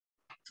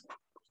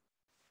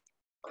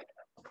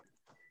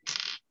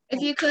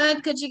If you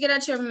could you get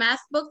out your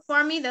math book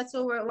for me? That's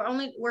what we're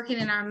only working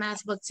in our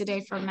math book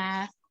today for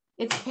math.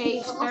 It's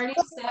page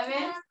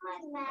 37.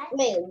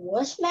 Wait,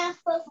 what's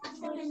math book?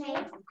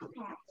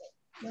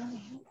 No,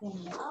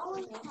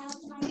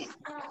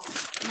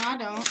 I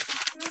don't.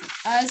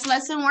 It's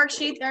lesson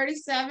worksheet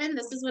 37.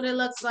 This is what it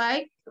looks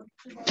like.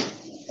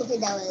 Okay,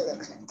 that way it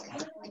looks like.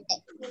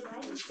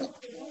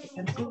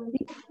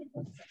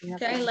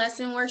 Okay,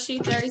 lesson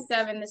worksheet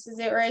 37. This is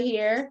it right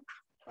here.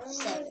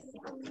 7.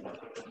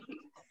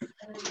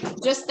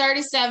 Just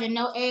 37.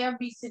 No A or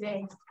B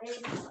today.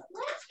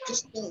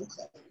 Just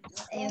 37.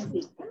 A and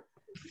B.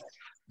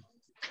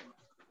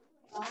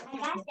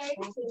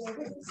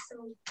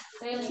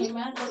 Salem, your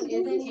math book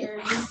is in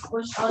here. You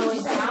push all the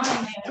way down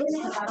and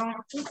I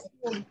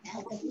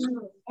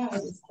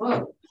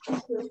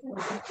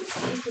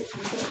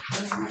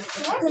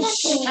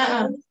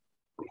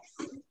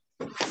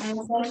I'm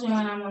especially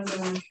when I'm on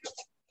the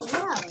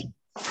Wow.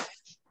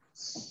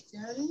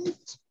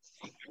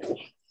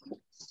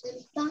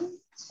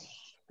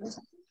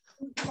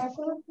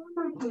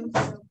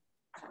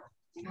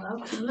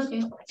 Well, keep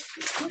looking.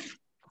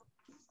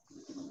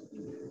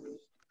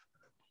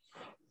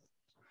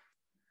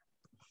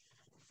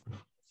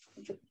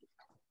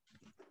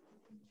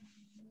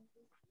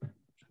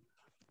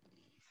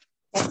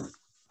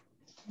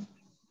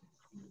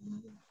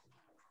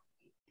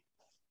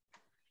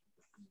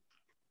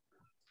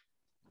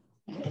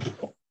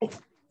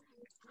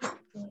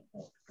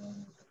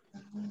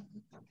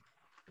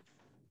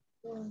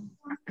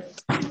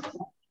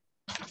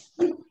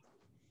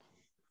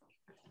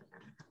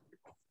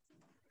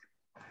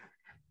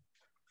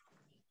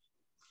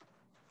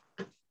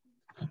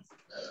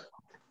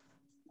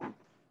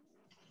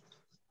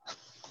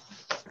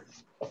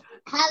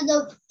 Have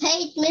the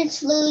page,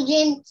 Miss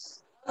Lujan.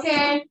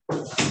 Okay.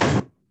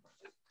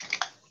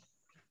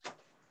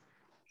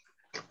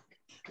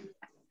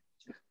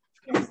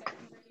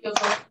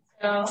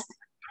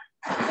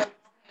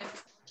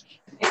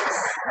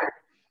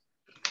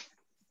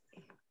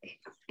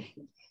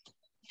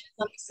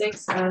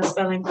 Six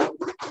spelling. So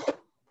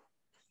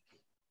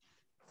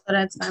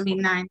that's going to be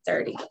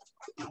 9:30.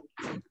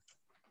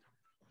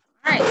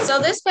 All right, so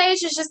this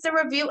page is just a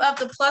review of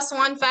the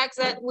 +1 facts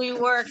that we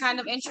were kind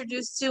of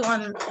introduced to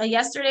on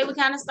yesterday. We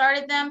kind of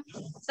started them.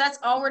 So that's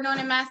all we're doing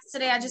in math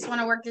today. I just want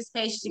to work this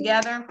page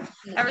together.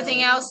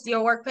 Everything else,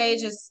 your work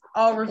page is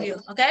all review,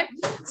 okay?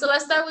 So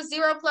let's start with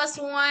 0 +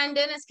 1.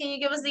 Dennis, can you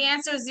give us the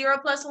answer? 0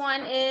 +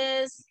 1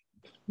 is?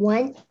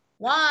 1.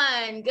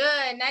 1.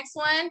 Good. Next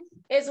one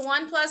is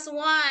 1 +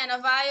 1.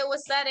 Avaya,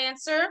 what's that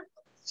answer?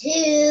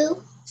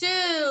 2.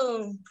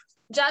 2.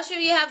 Joshua,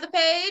 you have the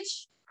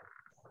page?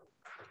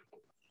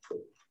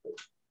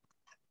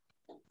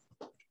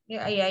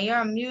 Yeah, you're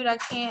on mute. I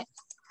can't.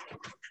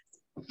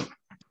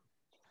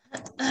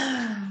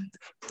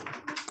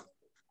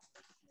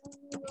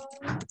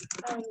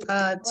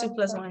 2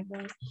 +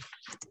 1.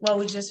 Well,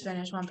 we just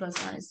finished. 1 +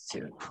 1 is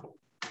 2.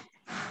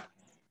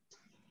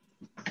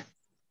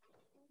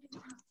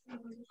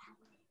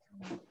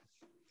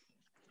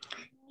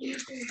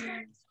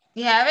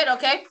 You have it?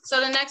 Okay.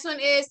 So the next one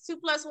is 2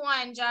 +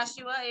 1.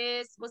 Joshua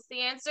is, what's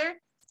the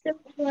answer? 2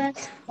 +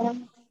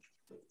 1.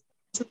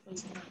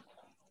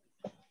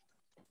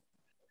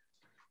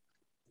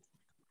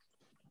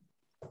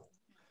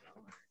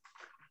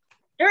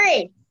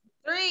 3.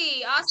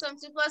 3. Awesome.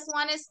 2 +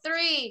 1 is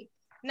 3.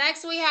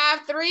 Next we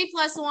have 3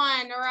 +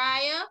 1.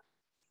 Naraya?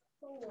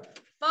 4.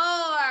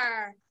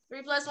 4.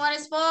 3 + 1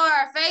 is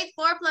 4. Faith,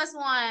 4 +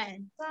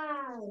 1.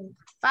 5.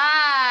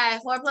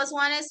 5. 4 +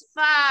 1 is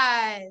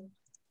 5.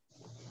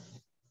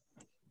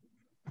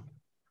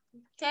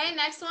 Okay,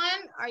 next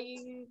one. Are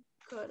you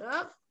caught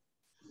up?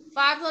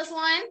 5 +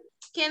 1.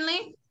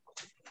 Kinley?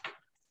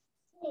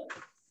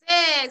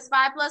 6.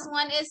 5 +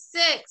 1 is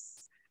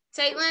 6.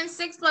 Caitlin,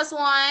 6 +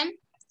 1.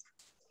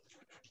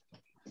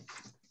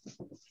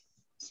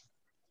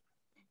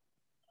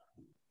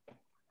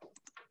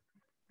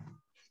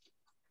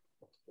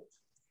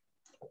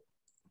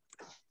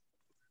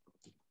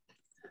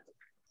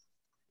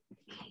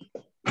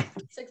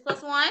 6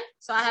 + 1.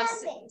 So I have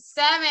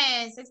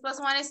 7. 6 +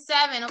 1 is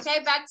 7. Okay,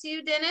 back to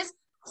you, Dennis.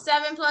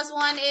 7 +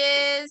 1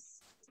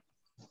 is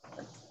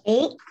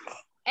 8.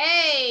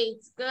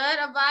 8. Good.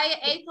 Avaya,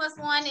 8 +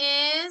 1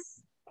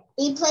 is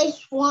 8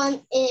 +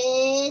 1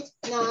 is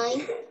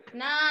 9.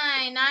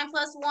 9. 9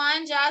 +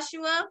 1,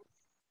 Joshua?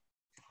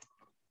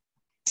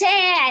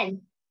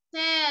 10.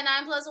 10.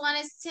 9 + 1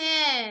 is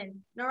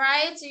 10.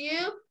 Naraya, to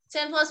you?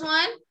 10 +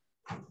 1?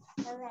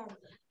 11.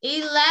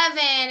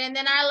 11. And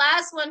then our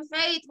last one,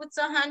 Faith, what's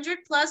 100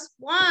 +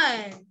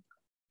 1?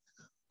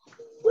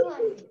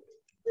 1.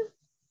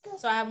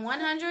 So I have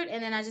 100,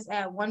 and then I just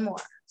add one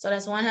more. So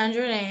that's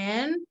 100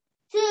 and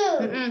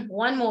 2.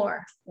 One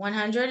more.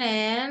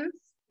 101.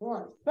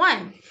 1.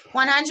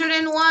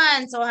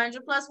 101. So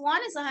 100 +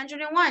 1 is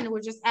 101.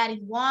 We're just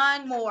adding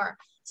one more.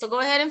 So go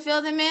ahead and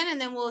fill them in, and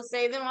then we'll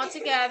say them all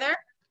together.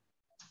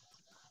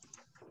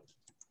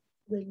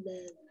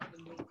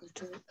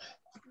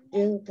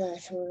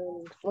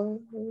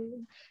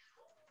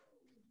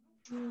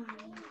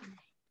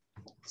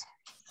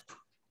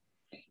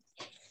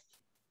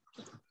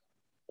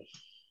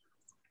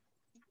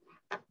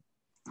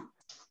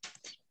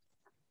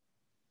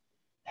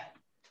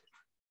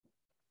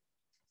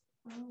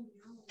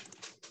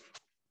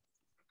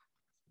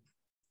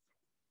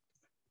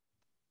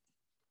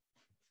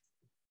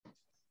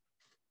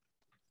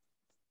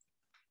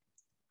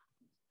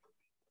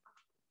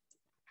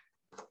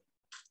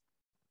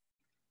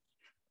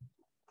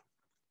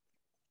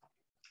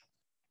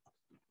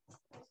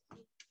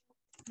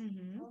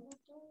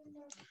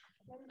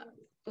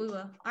 We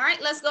will. All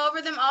right, let's go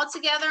over them all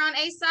together on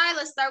A side.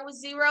 Let's start with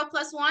 0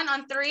 plus 1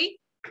 on 3.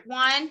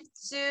 1,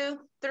 2,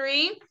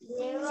 3.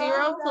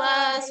 0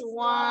 plus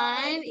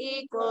 1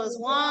 equals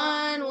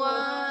 1,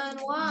 1,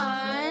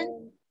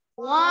 1.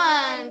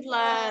 1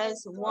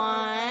 plus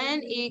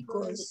 1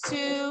 equals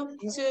 2,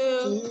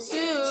 2,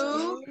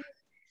 2.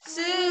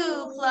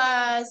 2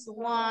 plus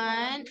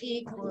 1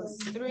 equals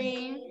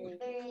 3.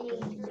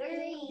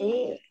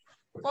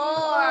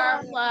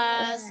 4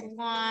 plus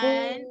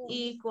 1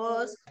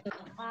 equals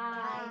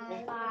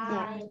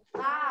 5.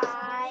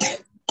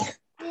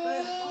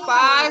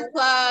 5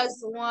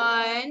 plus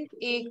 1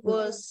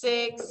 equals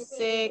 6,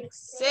 6,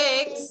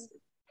 6.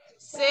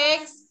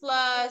 6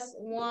 plus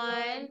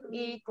 1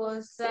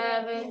 equals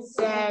 7,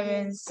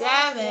 7,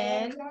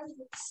 7.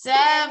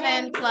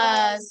 7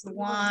 plus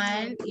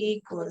 1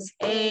 equals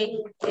 8,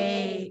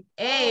 8,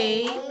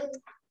 8.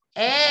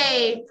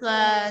 8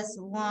 plus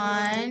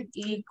 1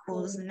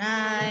 equals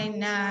 9,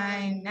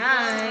 9,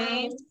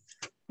 9.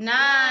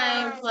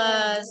 9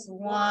 plus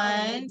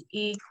 1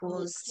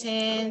 equals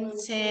 10,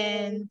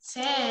 10,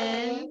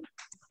 10.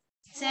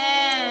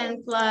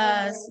 10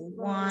 plus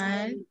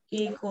 1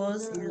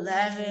 equals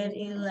 11,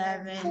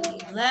 11,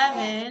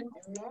 11.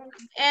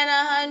 And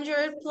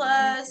 100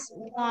 plus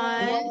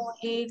 1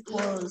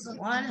 equals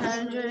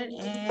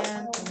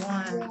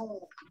 101.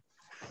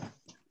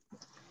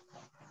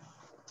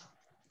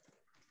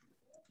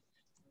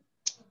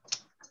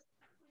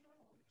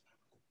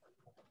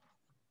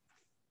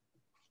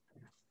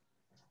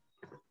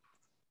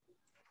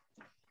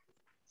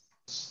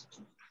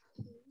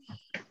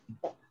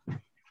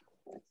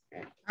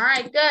 All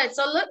right, good.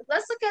 So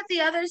let's look at the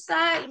other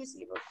side. Let me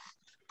see.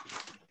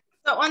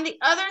 So on the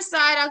other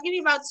side, I'll give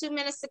you about 2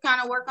 minutes to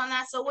kind of work on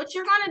that. So what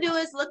you're going to do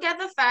is look at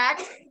the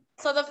facts.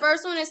 So the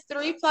first one is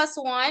 3 plus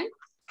 1.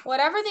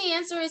 Whatever the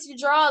answer is, you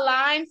draw a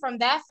line from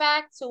that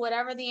fact to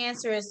whatever the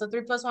answer is. So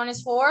 3 plus 1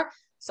 is 4.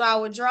 So I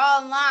would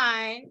draw a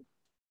line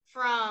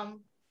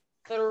from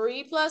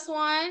 3 plus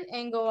 1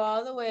 and go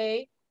all the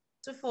way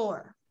to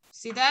 4.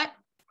 See that?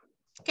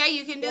 Okay,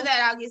 you can do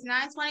that. I'll give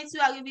 9:22.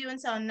 I'll give you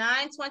until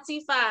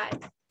 9:25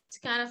 to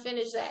kind of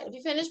finish that. If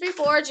you finish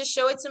before, just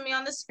show it to me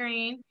on the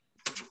screen.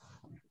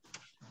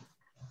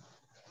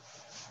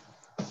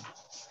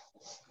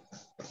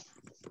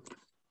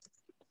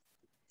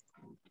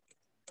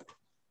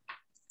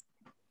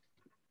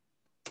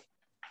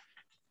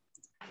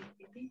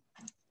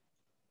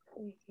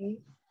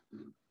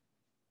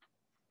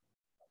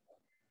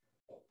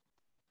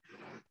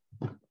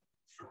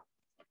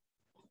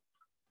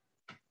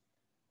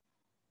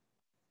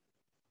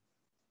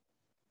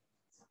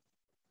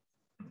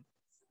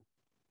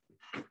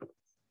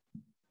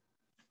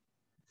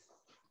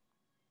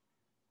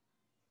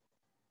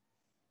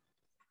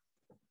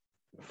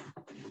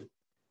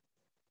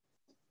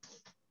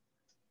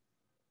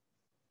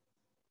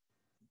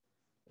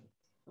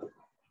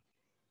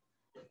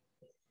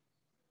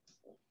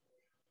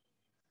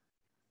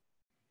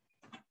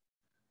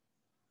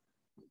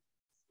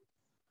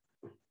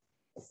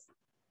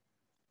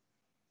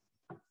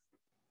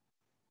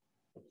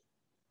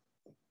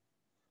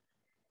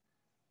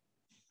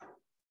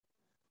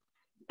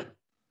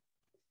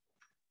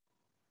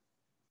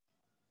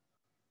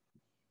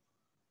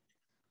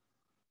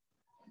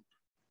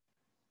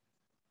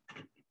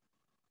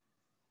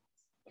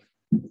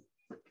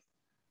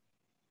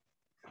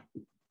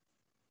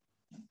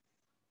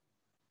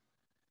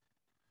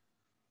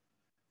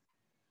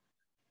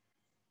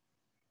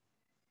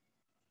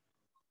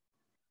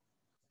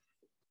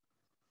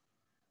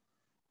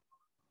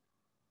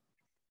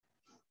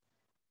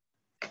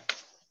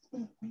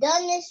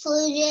 Done the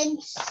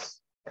solutions.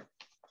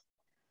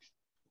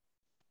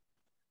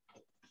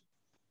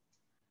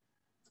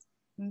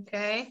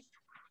 Okay.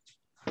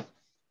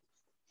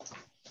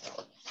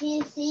 Do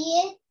you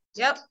see it?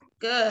 Yep,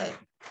 good.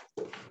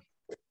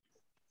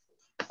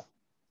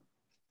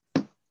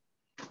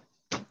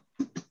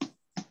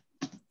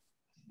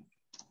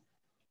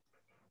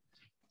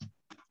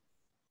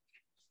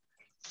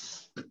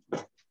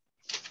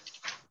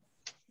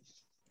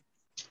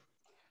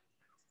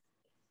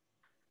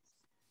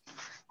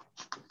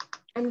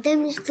 I'm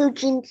done with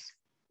solutions.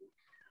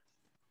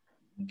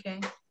 Okay.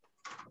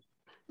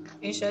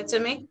 Can you show it to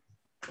me?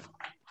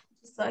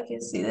 Just so I can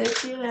see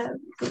that you have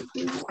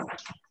cookies.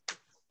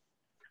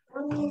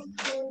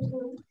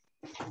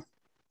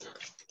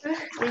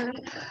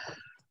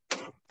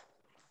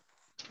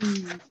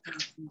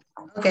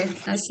 Okay,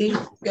 I see.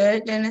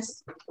 Good,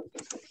 Dennis.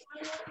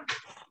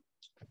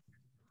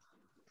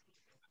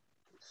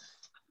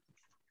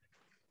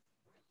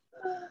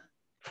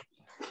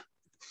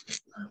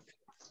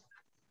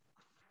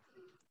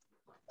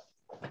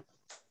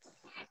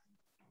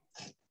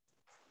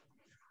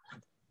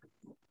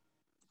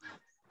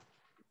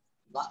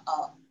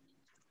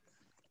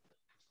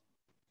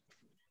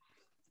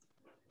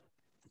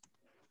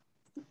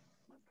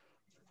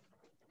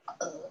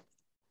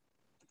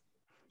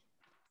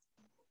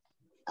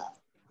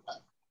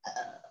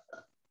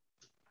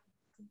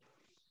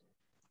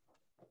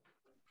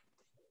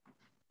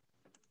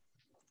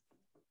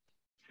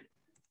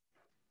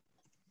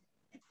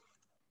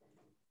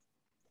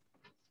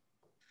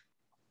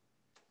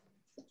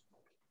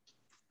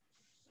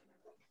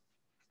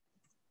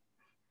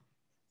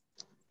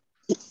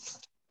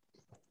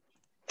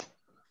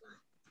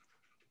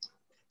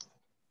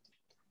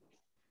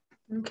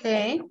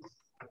 Okay.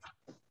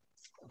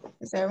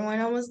 Is everyone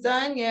almost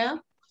done? Yeah.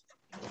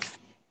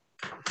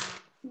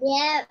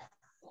 Yep.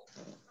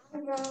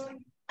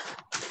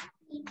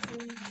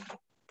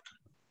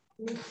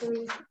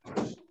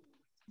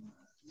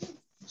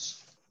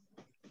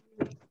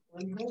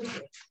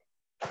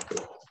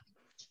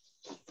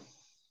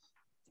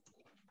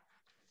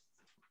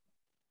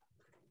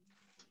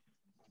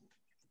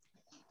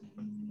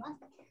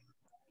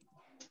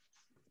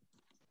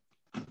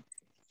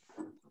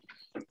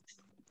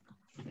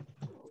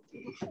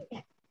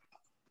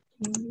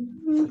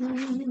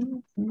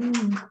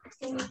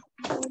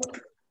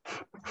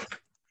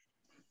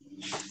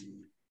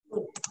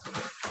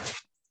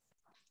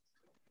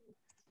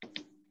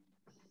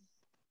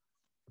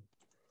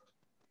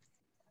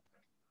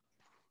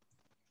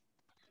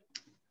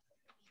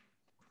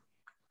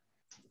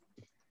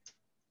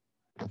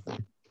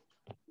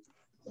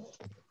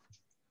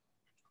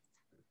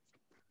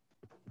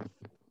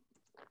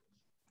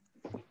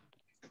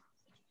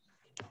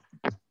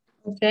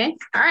 Okay.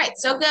 All right.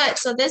 So good.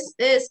 So this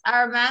is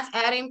our math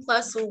adding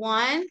plus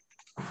 1.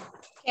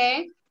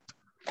 Okay.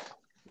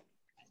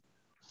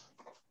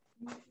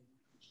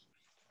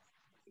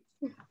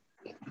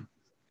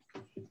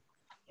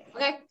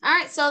 Okay. All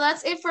right. So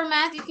that's it for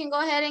math. You can go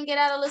ahead and get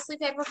out a loosely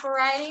paper for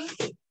writing.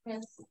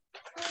 Yes.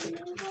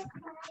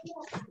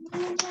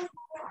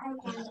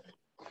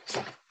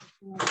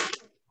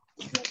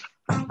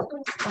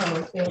 Oh,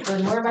 okay.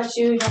 But what about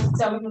you? You have to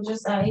tell me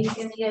just you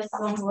can get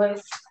some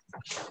voice.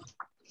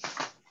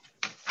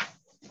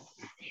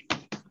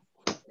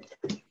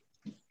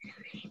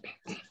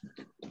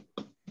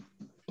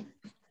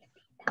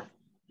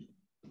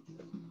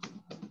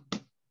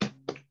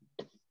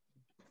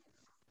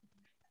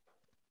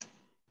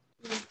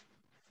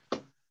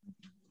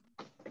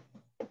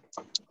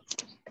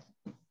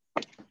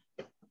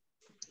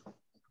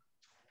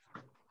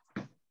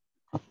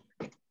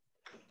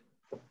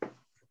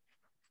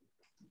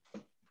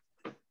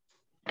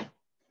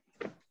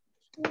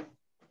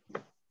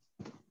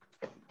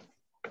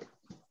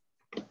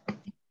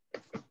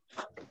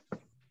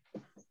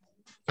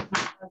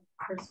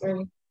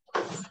 Ready.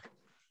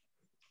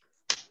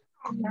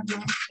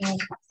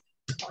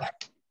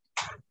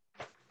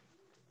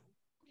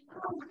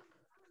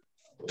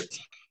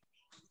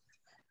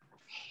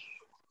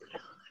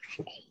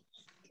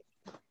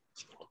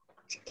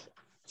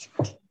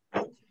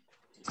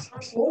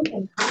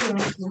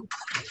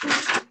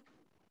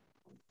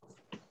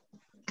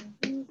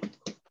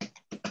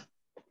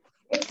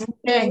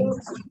 Okay.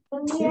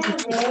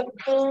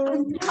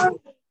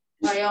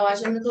 Are y'all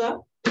watching the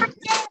club?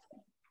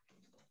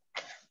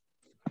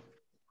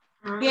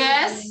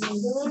 Yes.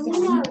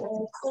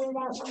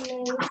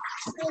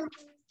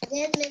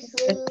 Then Miss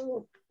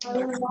Lou,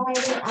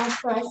 I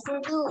pressed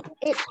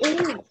it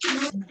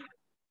is.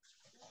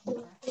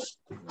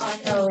 Oh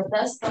no,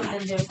 that's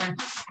something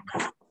different.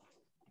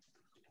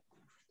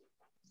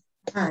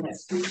 All right.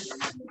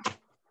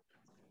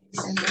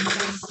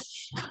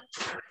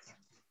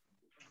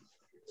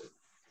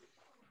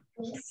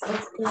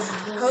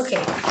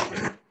 Okay.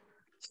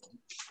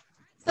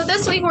 So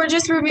this week we're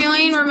just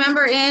reviewing,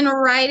 remember in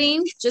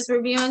writing, just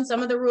reviewing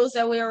some of the rules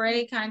that we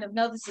already kind of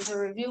know. This is a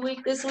review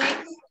week this week.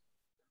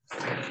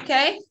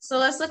 Okay, so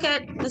let's look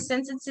at the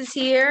sentences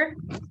here.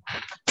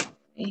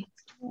 Okay.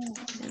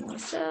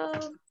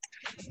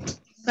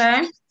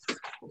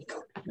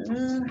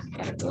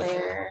 Gotta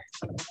glare,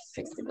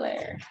 fix the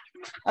glare.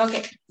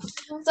 Okay,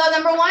 so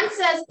number 1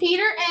 says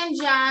Peter and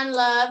John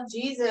loved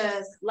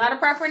Jesus. A lot of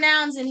proper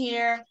nouns in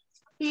here.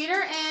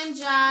 Peter and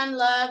John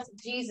loved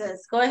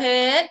Jesus. Go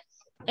ahead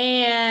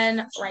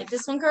and write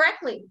this one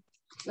correctly.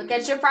 Look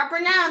at your proper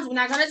nouns. We're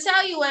not going to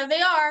tell you where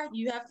they are.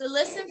 You have to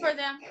listen for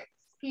them.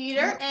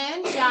 Peter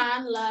and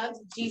John loved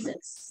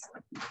Jesus.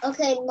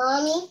 Okay,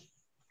 Mommy.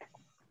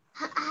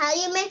 How do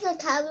you make a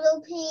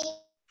capital P?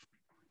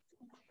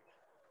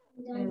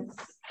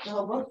 It's the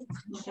whole book.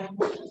 Okay.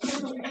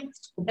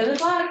 Look at the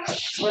clock.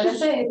 What did I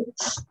say?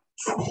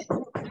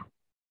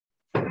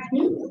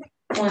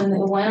 When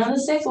it went on the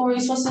 6th, what were you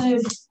supposed to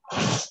do?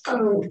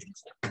 Oh.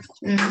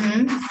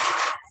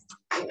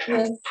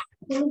 Yes.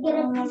 Can we get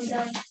a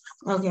done?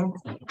 Okay.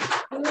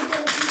 Can we get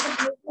a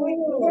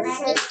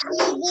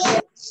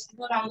Yes.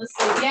 Hold on, let's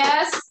see.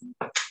 Yes.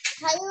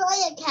 How do you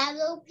write a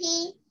capital P?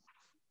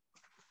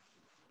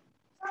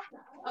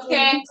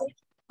 Okay.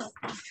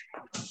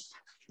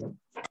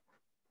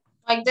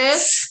 Like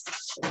this.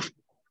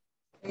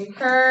 You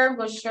curve,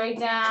 go straight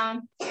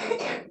down.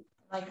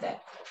 Like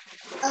that.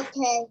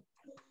 Okay.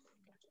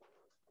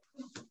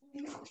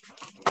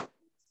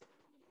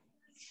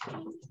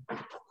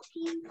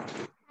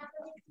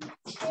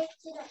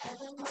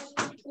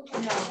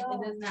 No,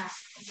 it does not.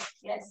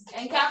 Yes.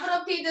 And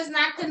capital P does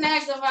not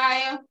connect,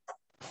 Avaya.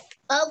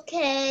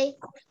 Okay.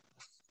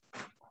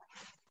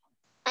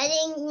 I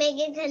didn't make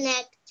it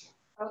connect.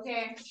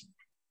 Okay.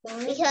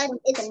 Because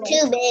it's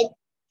too big.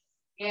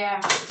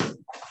 Yeah.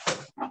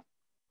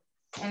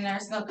 And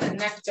there's no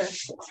connector.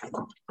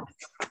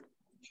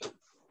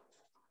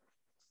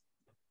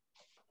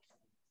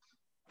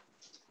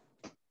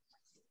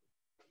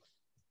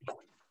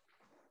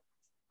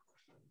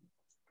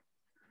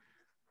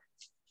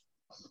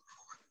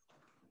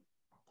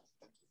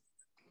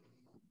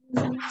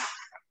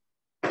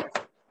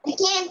 I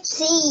can't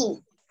see.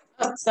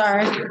 Oh,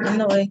 sorry, in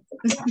the way.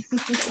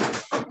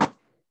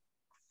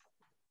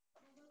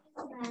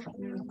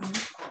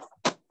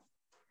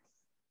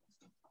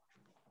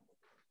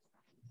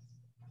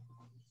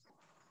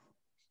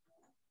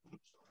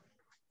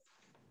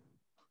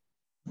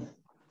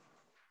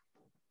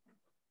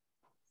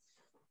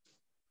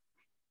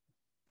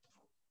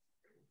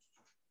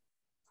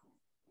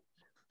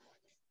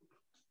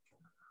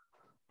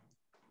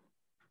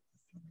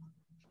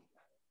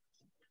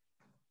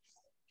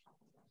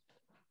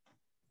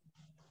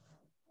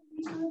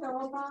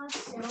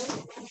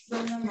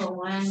 Number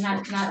one,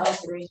 not all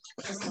three,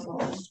 just number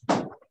one.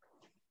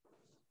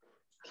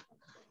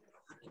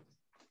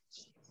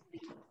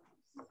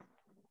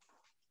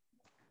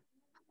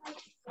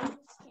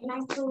 Can I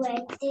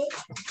correct it?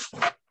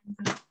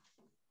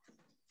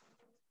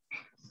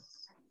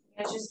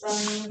 Yeah, just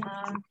spelling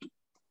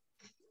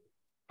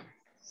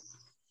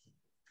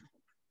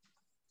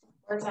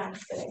 4 times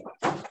today.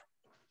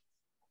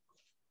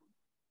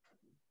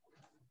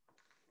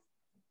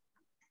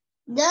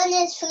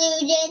 Done,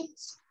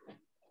 students.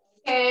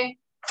 Okay.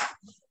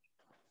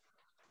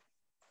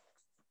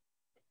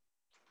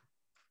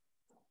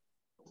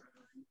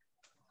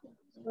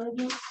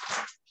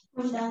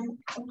 I'm done.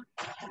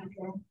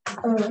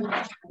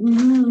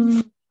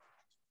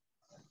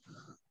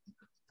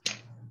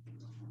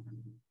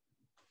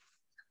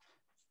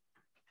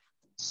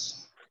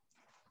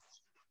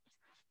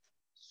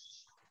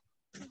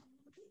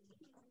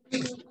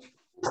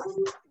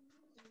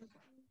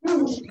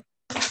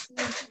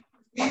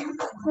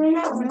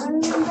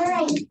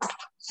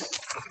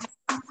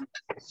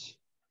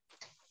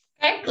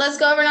 Okay, let's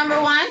go over number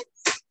one.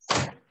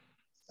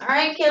 All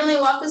right, Kinley,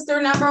 walk us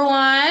through number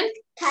one.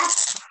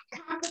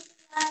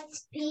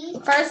 Capitalize P.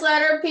 First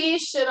letter P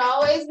should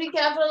always be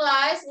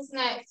capitalized. What's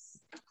next?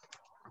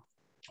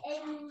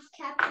 And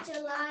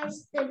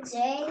capitalize the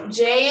J.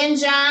 J and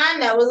John.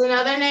 That was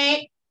another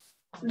name.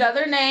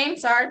 Another name.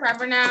 Sorry,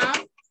 proper noun.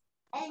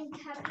 And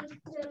capitalize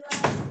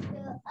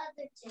the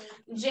other J.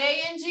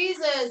 J and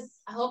Jesus.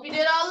 I hope you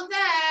did all of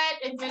that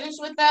and finish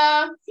with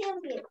the.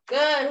 Sylvia.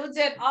 Good. Who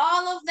did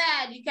all of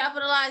that? You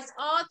capitalized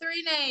all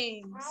 3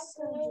 names.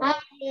 I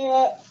did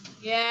it.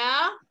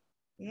 Yeah.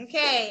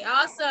 Okay.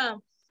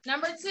 Awesome.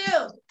 Number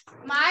 2.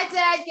 My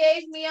dad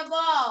gave me a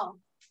ball.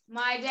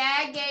 My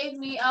dad gave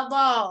me a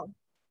ball.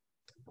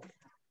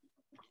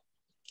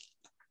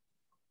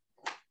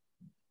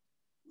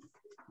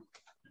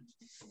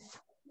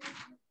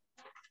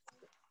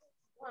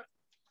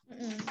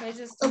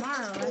 Pages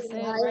tomorrow. I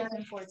said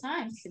writing 4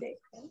 times today.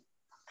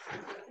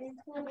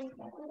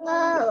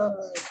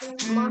 Oh.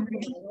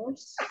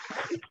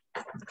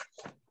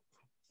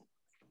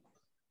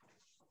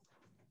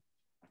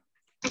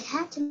 I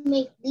had to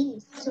make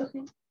these. So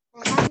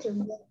I had to.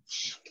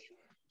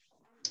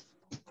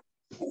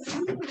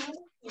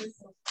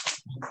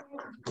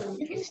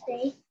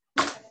 Stay.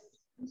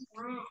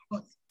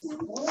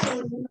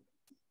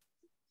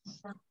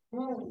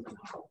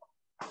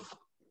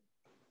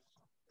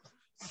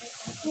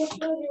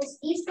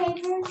 These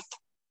papers?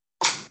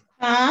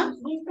 Huh?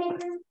 These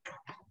papers?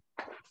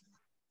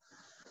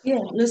 Yeah,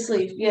 loose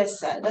leaf. Yes,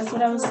 that's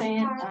what I was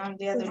saying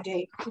the other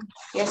day,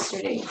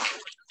 yesterday.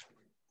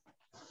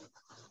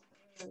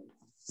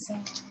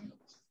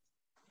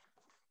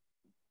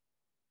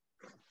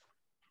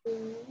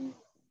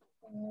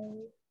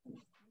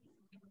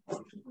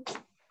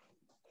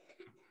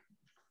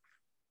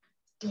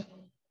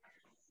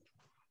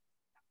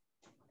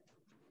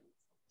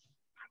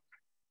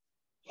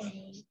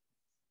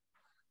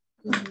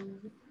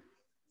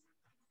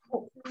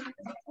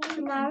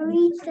 Can I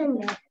read the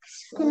next?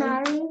 Can I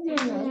read the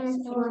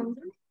next one?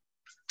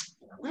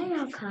 Why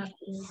not copy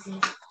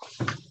it?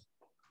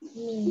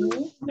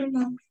 Me.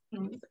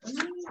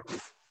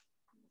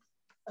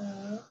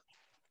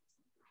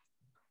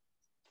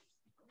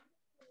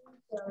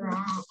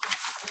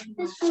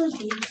 This will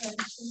be.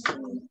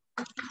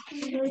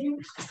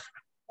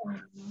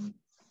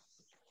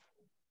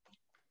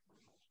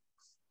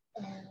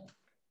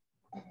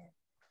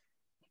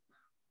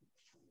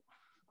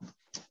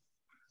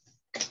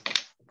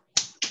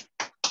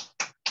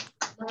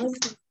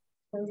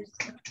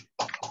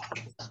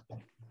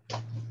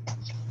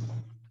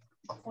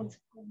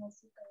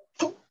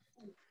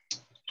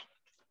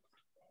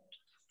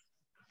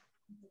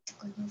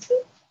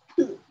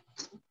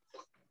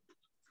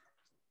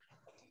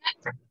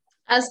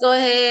 Let's go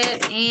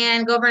ahead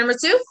and go over number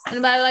 2.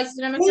 Anybody like to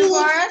do number 2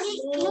 for us?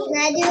 Can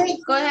I do it?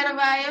 Go ahead,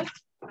 Avaya.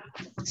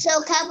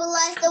 So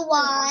capitalize the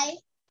Y.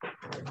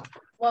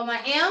 Well,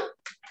 my M.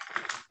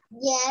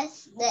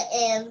 Yes, the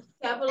M.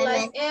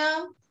 Capitalize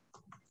M.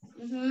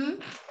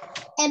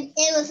 And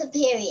it was a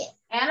period.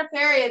 And a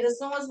period. This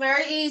one was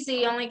very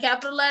easy. Only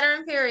capital letter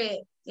and period.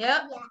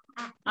 Yep.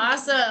 Yeah.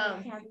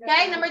 Awesome.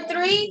 Okay, number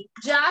 3.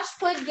 Josh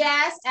put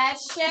gas at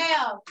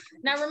Shell.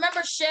 Now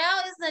remember,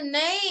 Shell is the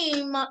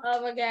name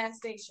of a gas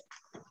station.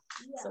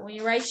 So when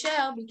you write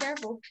Shell, be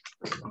careful.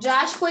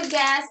 Josh put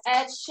gas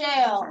at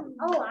Shell.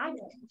 Oh, I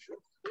know.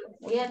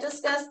 We had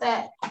discussed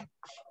that.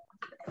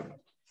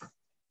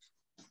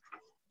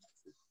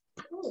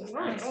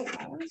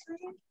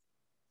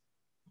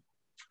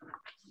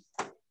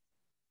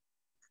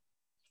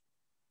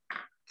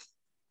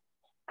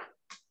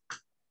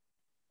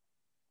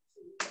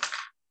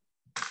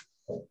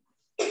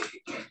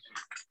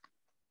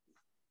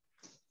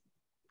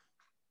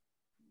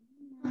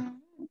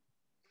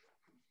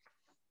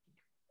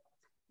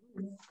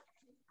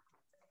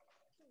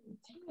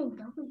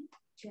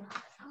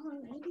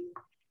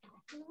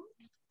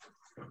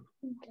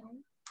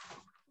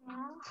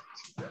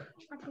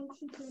 I think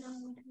she put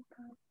on her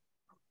card.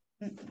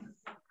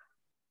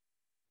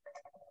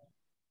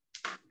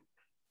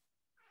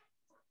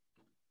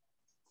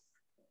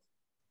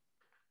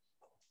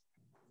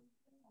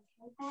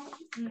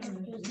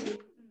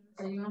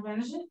 So you gonna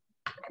finish it?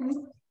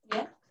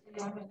 Yeah. You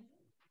gonna finish it?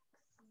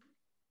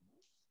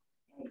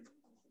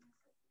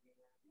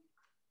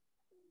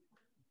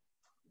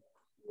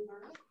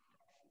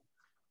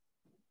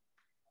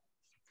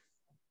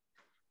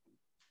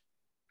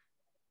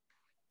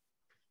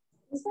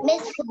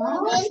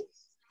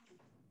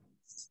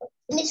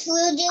 Miss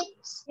Lujan,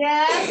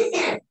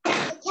 Yes.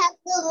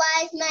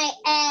 capitalize my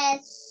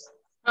S.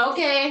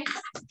 Okay.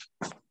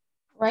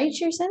 Write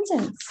your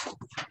sentence.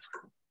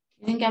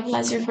 You didn't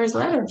capitalize your first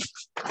letter.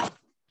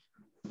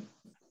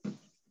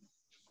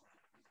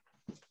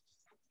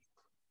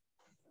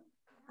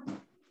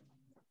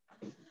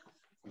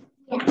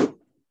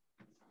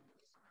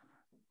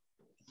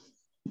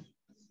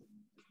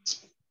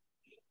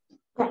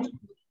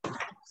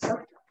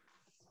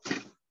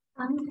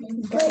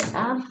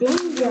 I've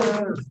been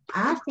done.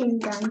 I've been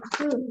done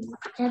too.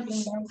 I've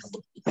been done.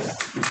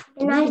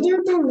 Can I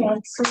do the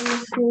next one?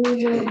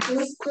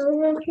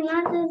 Can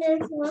I do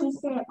this one? He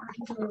said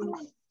I'm doing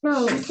it.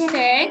 No,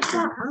 Okay.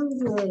 I'm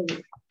doing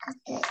it.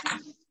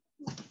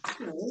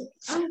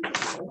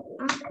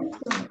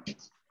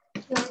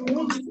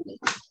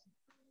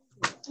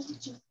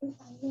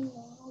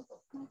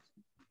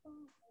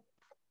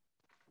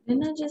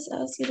 Didn't I just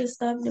ask you to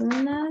stop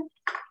doing that?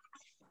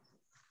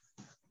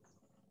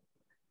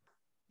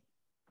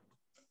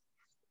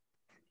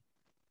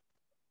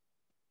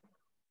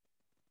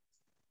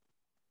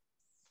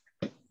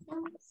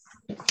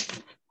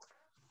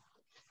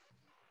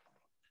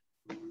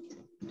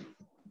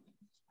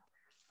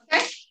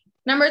 Okay.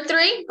 Number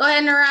 3. Go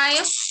ahead,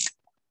 Naraya.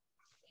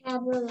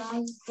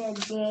 Capitalize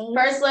the J.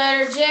 First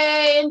letter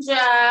J in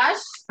Josh.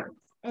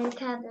 And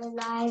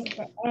capitalize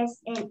the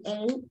S and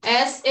A.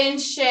 S in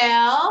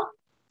Shell.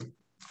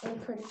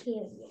 And put a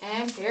period.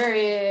 And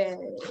period.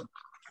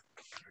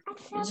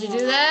 Did you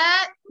do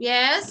that?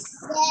 Yes?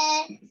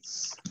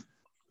 Yes.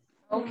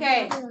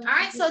 Okay. All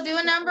right, so do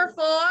a number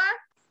 4.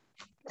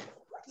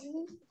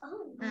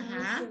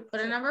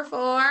 Put a number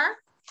 4.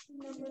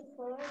 Number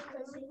 4,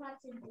 because we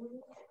have to do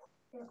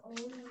the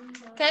own.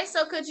 Okay,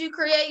 so could you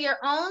create your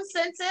own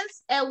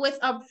sentence with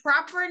a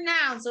proper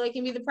noun? So it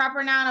can be the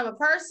proper noun of a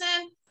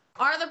person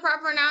or the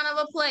proper noun of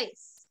a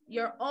place.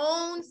 Your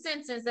own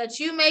sentence that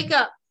you make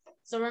up.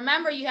 So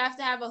remember, you have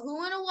to have a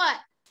who and a what.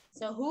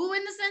 So who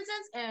in the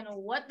sentence and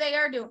what they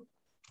are doing.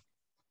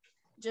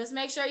 Just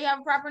make sure you have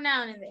a proper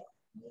noun in there.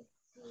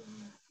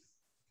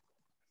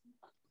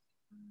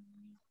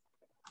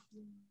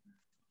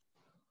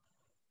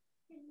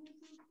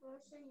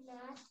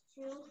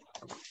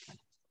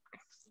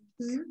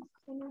 Can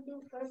you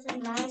do first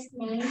and last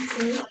name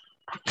too?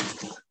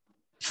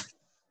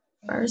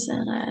 First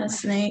and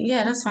last name.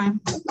 Yeah, that's fine.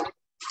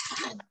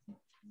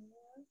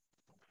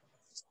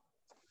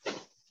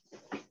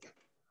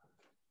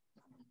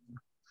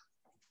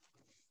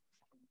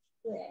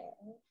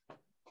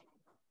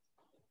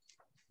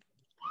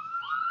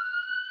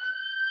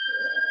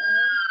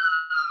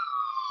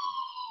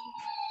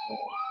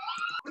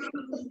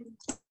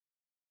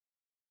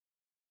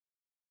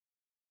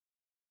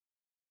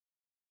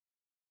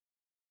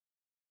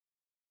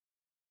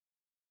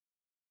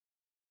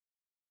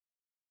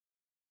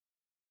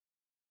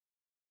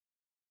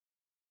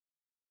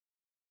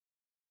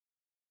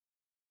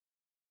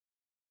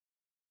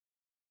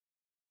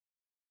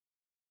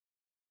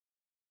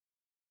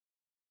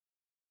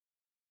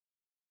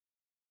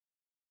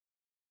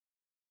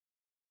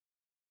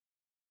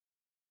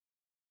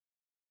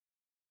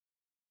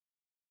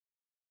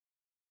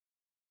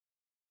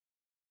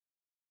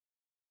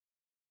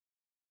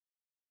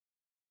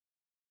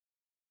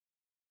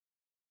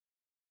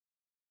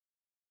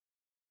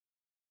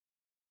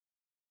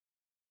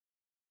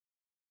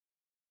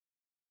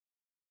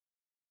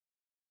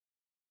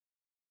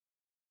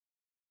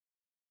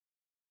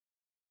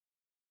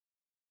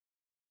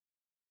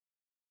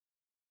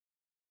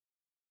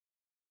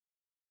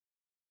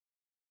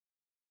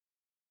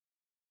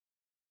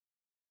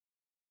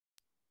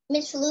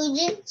 Miss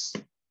Lugans,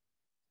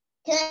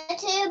 can I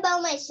tell you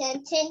about my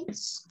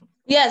sentence?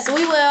 Yes,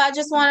 we will. I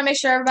just want to make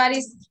sure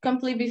everybody's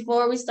complete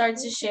before we start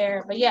to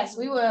share. But yes,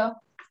 we will.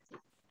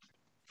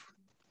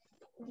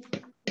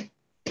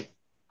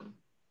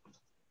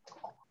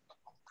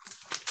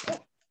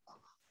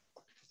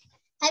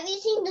 Have you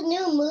seen the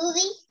new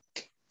movie,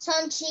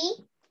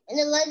 Shang-Chi and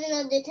the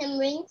Legend of the Ten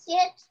Rings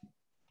yet?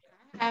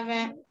 I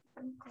haven't.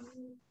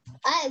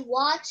 I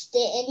watched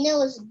it and it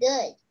was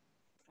good.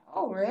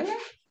 Oh, really?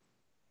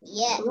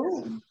 Yeah.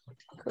 Cool.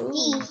 Cool.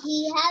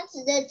 He has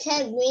the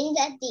 10 rings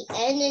at the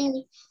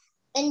end,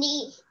 and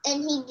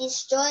he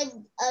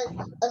destroyed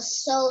a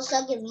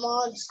soul-sucking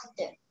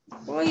monster.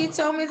 Well, you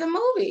told me the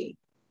movie.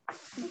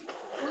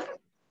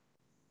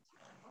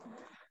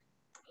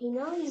 You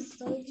know, you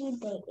told you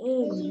the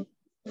end.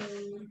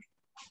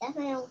 That's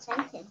my own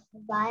sentence.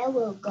 Via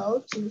will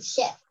go to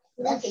ship.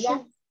 That's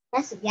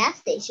a gas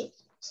station.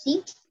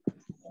 See?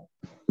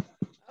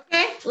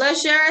 Okay,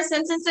 let's share our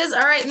sentences.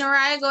 All right,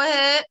 Naraya, go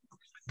ahead.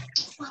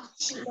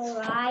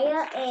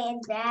 Mariah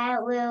and Dad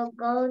will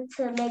go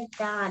to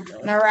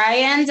McDonald's.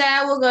 Naraya and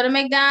Dad will go to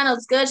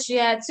McDonald's. Good. She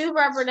had 2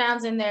 proper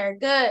nouns in there.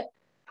 Good.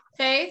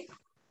 Faith?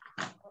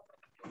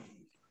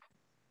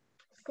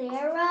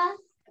 Sarah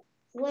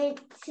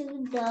went to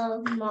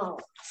the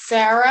mall.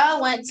 Sarah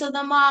went to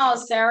the mall.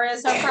 Sarah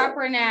is her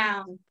proper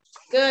noun.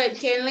 Good.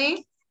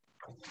 Kinley?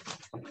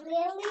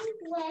 Lily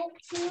went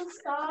to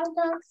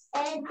Starbucks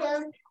and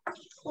the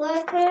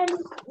worker's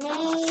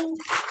name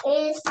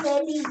is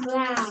Lily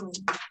Brown.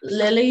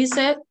 Lily, you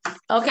said?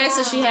 Okay,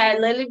 so she had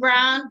Lily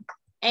Brown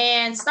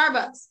and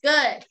Starbucks.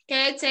 Good.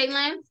 Okay,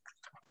 Taitlin?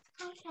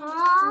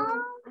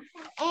 Tom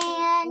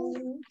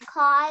and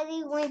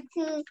Kylie went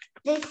to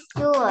the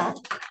store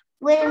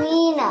with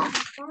Mina.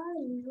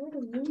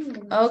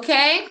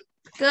 Okay,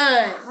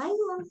 good.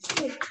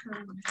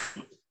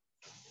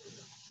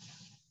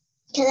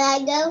 Can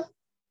I go?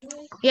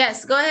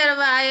 Yes, go ahead,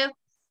 Avaya.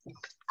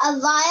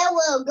 Avaya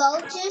will go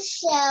to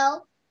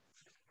Shell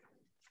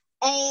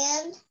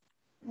and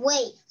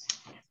wait.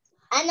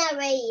 I'm not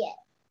ready yet.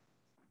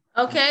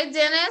 Okay,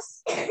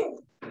 Dennis?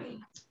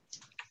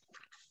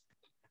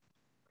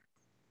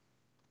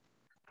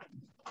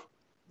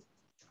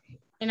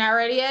 You're not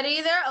ready yet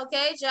either?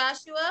 Okay,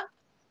 Joshua?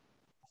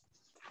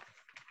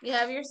 You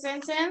have your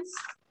sentence?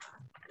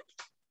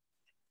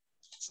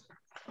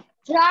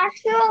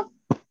 Joshua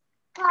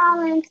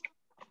Collins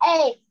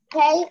ate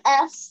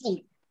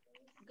KFC.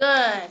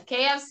 Good.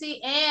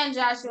 KFC and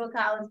Joshua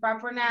Collins,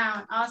 proper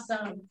noun.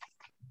 Awesome.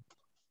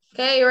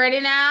 Okay, you ready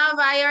now,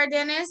 Avaya or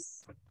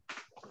Dennis?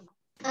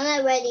 I'm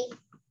not ready.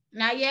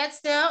 Not yet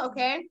still,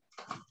 okay.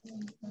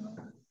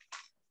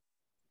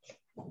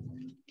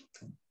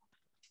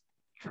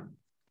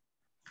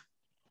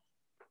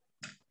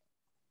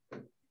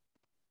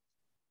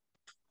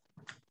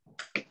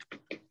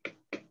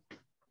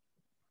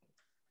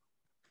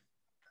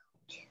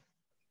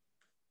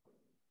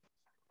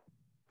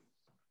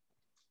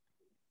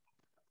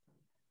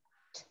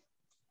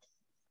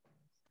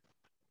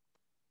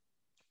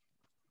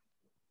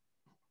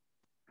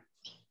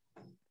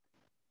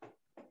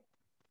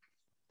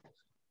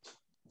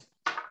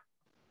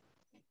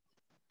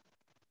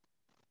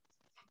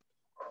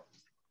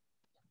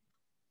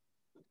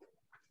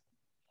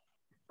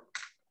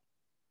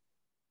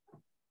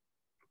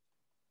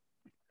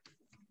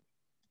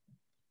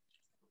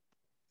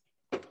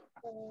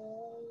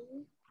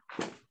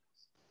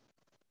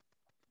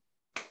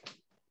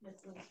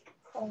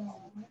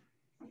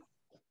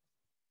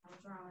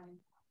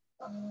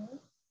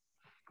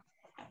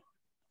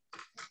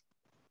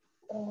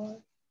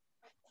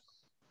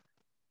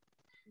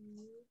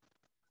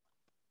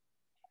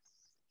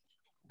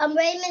 I'm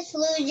ready, Miss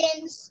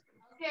Lugins.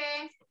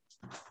 Okay.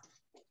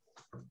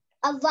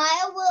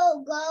 Avaya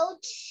will go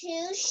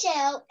to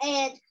Shell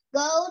and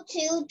go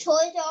to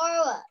Toys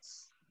R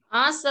Us.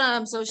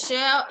 Awesome. So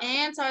Shell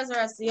and Toys R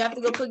Us. So you have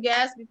to go put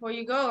gas before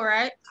you go,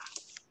 right?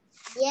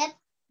 Yep.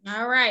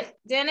 All right.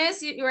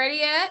 Dennis, you ready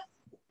yet?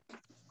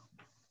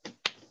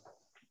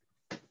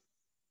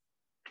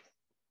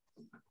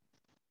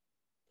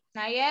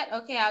 Not yet?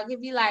 Okay, I'll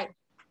give you like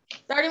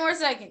 30 more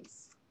seconds.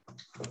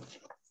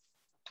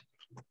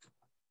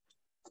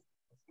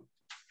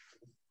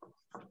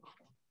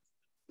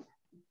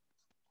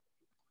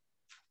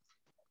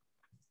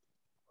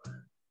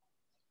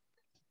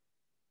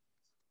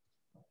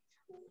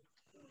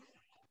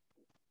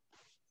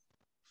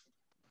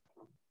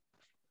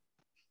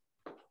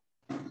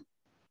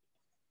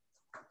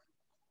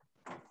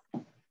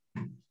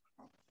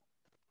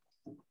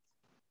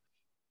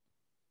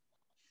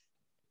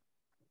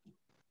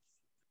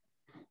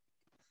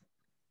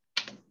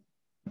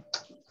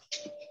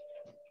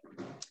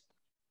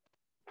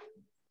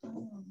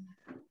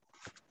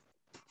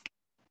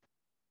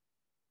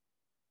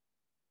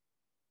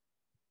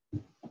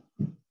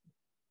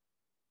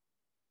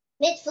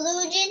 Miss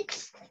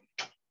Lugins,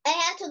 I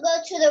have to go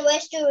to the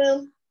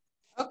restroom.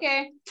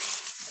 Okay.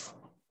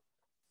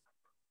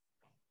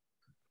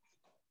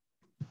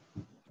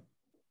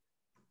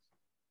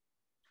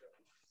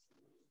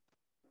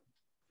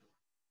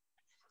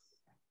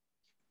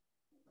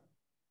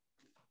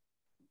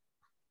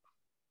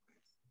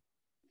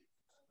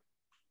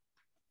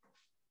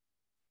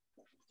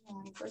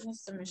 Oh,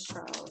 goodness to Miss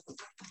Charles.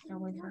 Can't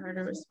wait for her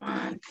to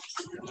respond.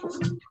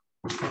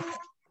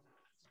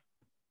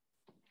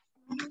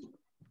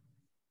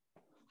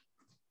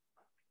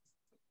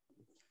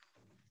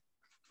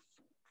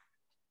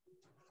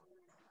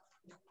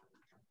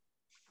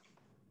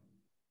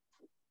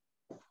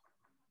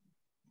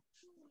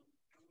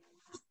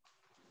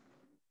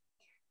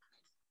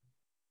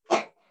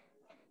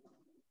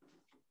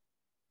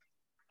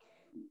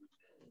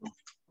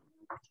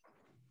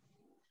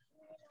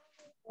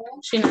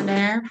 She not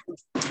there.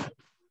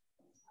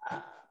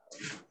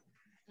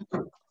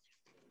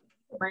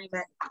 Bring it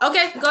back.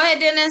 Okay, go ahead,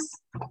 Dennis.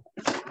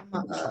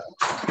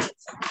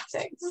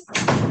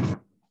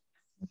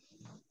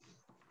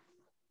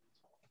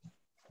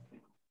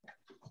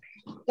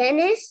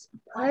 Dennis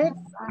put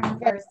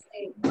the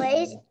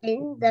toys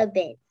in the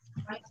bin.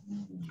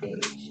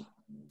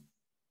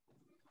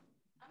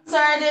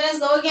 Sorry, Dennis,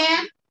 go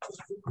again.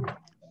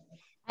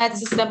 I had to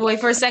step away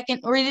for a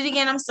second. Read it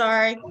again, I'm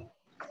sorry.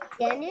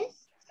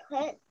 Dennis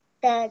put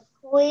the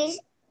toys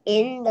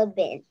in the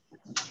bin.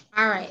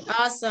 All right,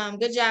 awesome.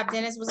 Good job,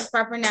 Dennis. Was this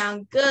proper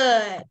noun?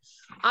 Good.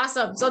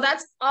 Awesome. So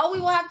that's all we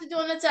will have to do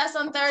on the test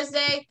on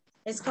Thursday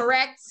is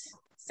correct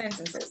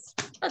sentences.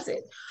 That's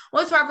it.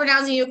 With proper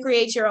nouns, and you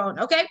create your own.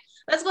 Okay.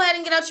 Let's go ahead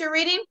and get out your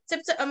reading.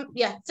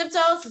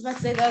 Tiptoes.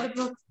 Let's say the other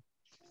book.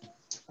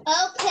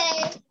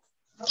 Okay.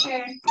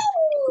 Okay.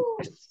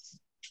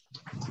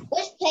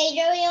 Which page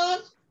are we on?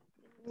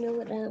 You know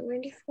what I'm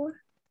ready for?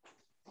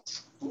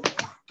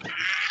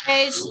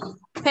 Page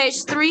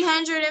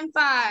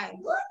 305.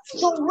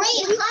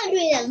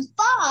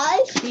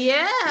 305?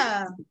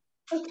 Yeah.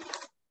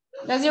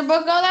 Does your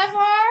book go that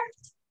far?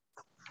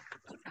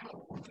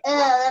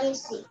 Let me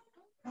see.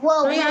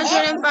 Well,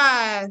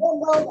 305. It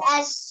goes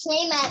as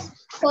same as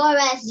far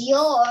as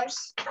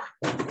yours.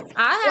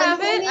 I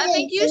have it. I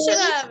think you should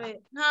have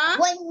it. Huh?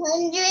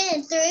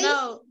 103?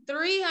 No,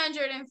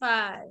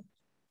 305.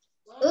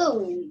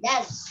 Ooh,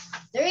 that's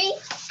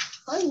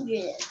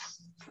 300.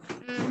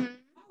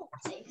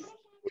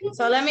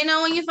 So let me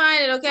know when you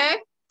find it, okay?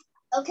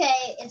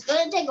 Okay, it's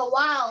going to take a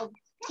while.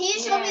 Can you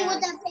show me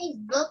what that page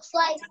looks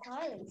like?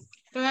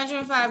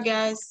 305,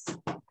 guys.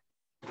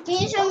 Can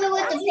you show me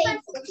what the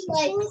page looks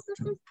like?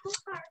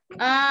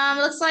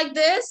 Looks like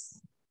this.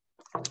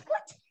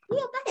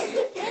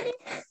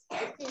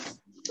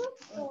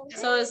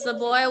 So it's the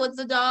boy with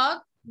the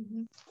dog.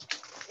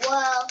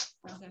 Well,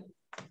 Okay.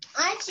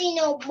 I see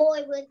no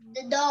boy with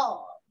the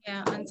dog.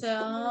 Yeah,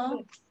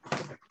 until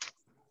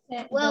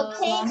Well, the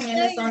page long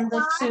hand is on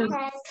the 2.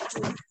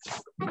 35.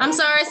 I'm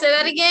sorry, say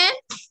that again.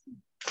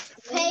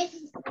 Page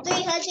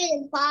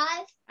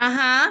 305.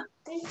 Uh-huh.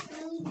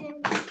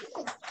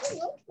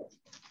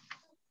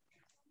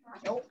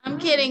 I'm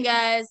kidding,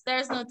 guys.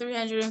 There's no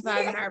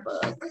 305 in our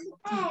book.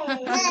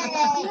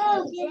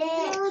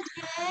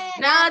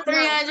 No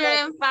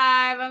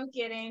 305. I'm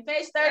kidding.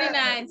 Page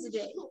 39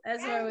 today.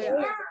 That's where we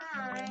are.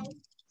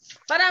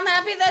 But I'm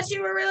happy that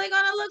you were really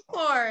going to look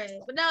for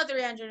it. But no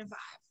 305.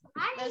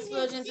 That's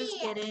Fulgence is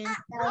kidding.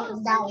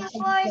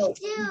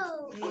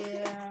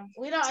 Yeah.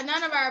 We don't,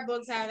 none of our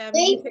books have that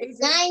many pages.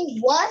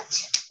 9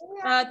 what?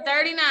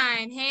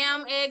 39.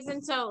 Ham, eggs,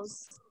 and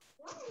toast.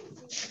 39.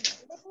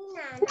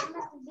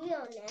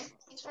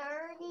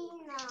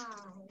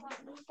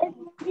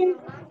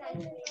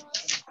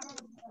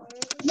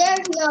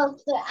 There's no,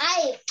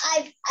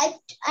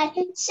 I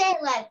can say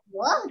like,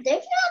 what?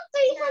 There's no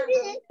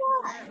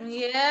 305.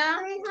 Yeah.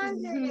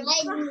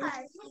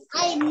 305.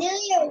 I knew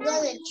you were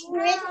going to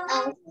trick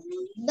us,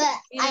 but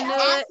I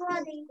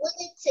actually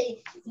wanted to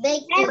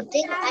make you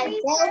think I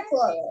fell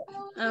for it.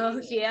 Oh,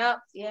 yep.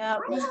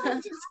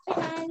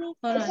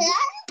 Hold on.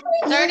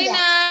 39.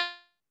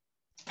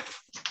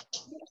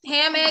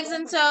 Ham, eggs,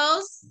 and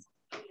toast.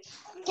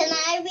 Can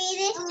I read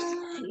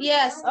it?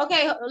 Yes.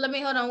 Okay. Let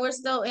me hold on. We're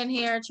still in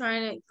here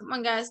trying to. Come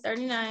on, guys.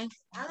 39.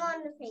 I'm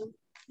on the page.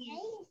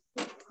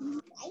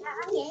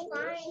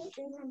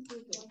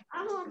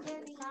 I'm on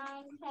 39.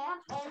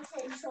 Ham, eggs,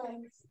 and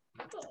toast.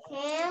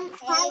 Ham,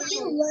 have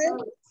you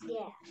learned?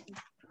 Yeah.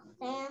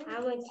 Ham. I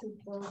went too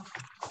far.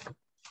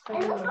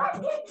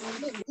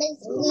 Miss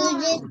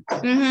Lujan.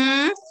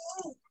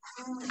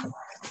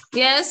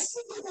 Yes.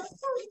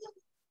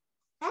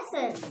 That's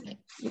it.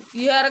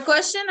 You had a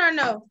question or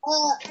no?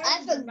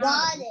 I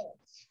forgot it.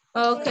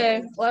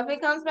 Okay. Well, if it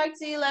comes back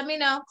to you, let me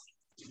know.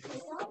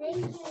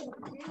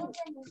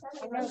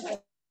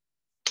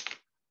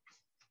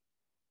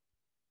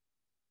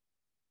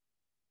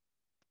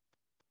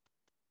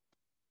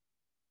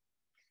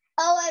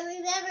 Oh, I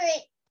remember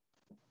it.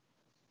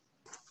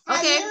 Okay.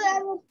 Have you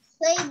ever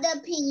played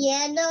the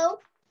piano?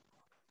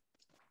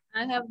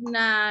 I have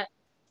not.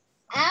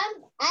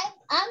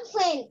 I'm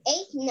playing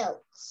 8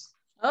 notes.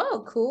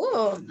 Oh,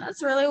 cool.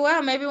 That's really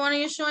well. Maybe one of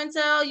your show and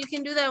tell, you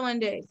can do that one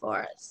day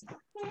for us.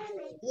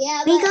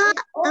 Yeah, we got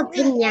a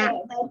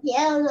piano. My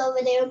piano's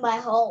over there in my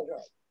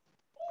hallway.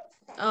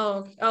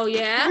 Oh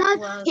yeah?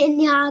 Well, pinata.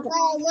 You have a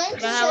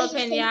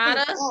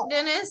pinata,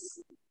 Dennis?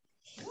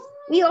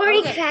 We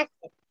already cracked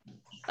it.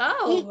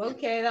 Oh,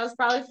 okay. That was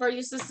probably for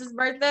your sister's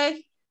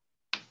birthday?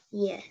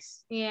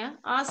 Yes. Yeah,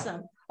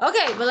 awesome.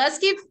 Okay, but let's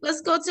stick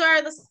to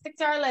our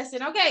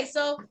lesson. Okay,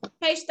 so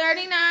page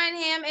 39,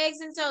 ham,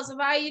 eggs, and toast. So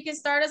Vi, you can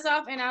start us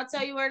off and I'll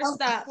tell you where to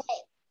stop.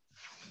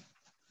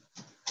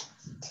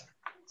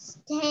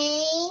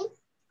 Stain.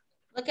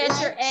 Look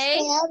at your A.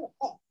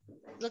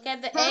 Look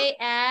at the A.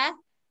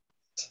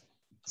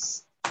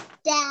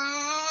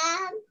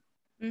 Stand.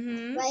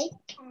 Right?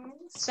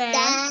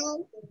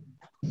 Stand.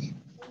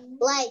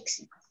 Like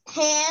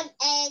ham,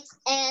 eggs,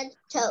 and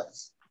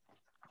toast.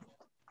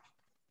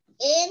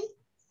 In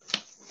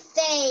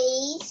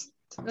face.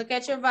 Look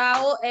at your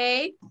vowel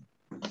A.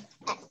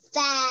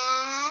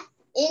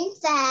 In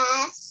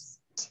fast.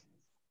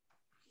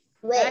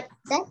 Wait,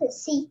 that's a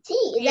CT.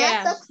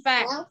 Yeah, that's a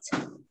fact.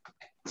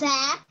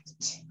 Fact.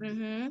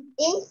 Mm-hmm.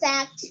 In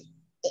fact,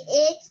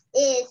 it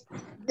is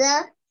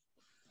the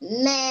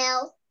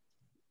male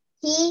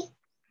he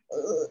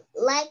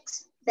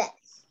likes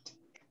best.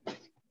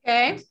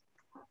 Okay.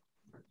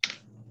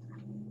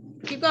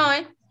 Keep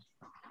going.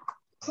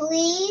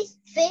 Please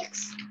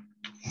fix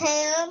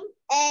ham,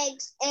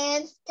 eggs,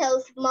 and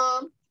toast,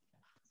 Mom.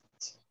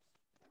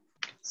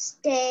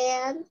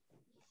 Stan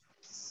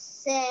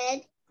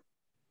said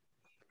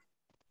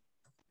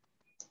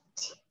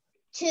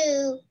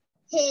to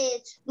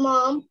his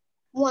mom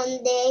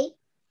one day.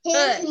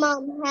 His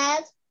mom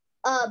has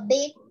a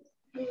big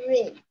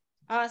fridge.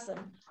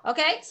 Awesome.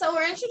 Okay, so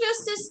we're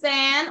introduced to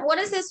Stan. What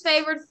is his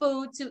favorite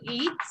food to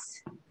eat?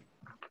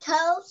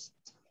 Toast,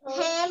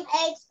 ham,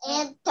 eggs,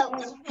 and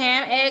toast.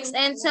 Ham, eggs,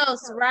 and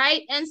toast,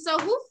 right? And so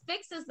who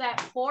fixes that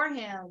for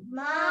him?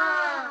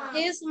 Mom.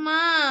 His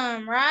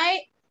mom,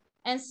 right?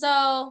 And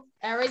so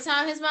every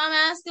time his mom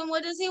asks him,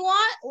 what does he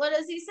want? What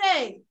does he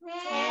say?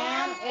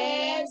 Ham,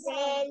 eggs,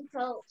 and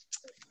toast.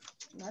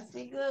 Must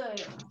be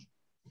good.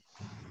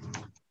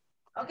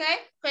 Okay,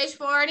 page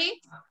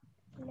 40.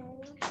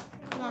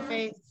 Come on,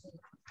 Faith.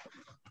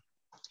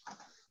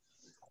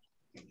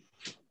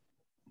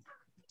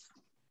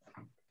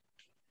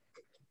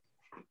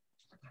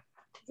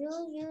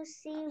 Do you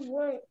see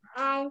what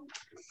I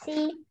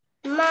see?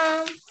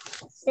 Mom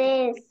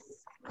says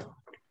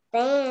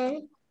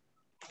Stan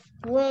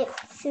went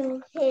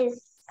to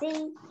his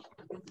seat.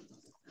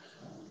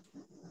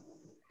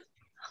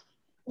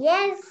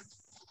 Yes,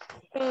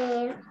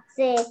 Stan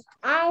said,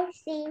 I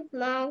see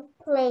my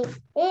plate.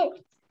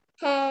 It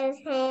has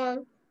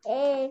ham,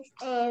 eggs,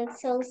 and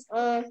toast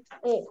on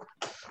it.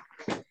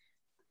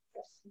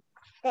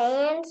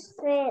 Stan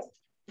said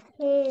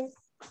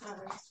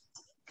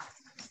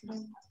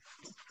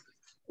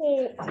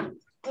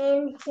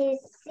in his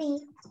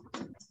seat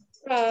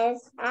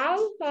says,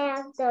 I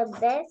have the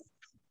best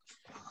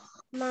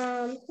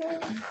mom,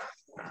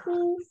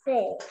 he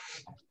said.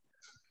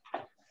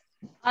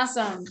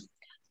 Awesome.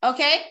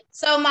 Okay,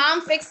 so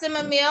mom fixed him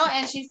a meal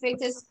and she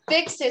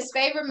fixed his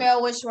favorite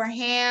meal, which were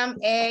ham,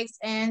 eggs,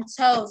 and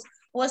toast.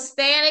 Was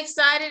Stan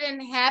excited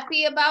and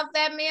happy about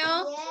that meal?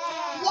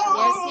 Yeah.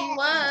 Yes, he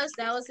was.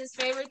 That was his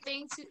favorite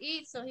thing to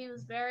eat. So he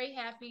was very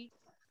happy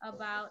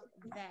about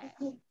that.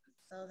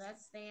 So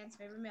that's Stan's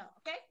favorite meal.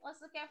 Okay,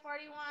 let's look at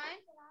 41.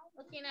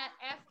 Looking at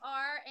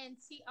FR and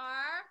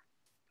TR.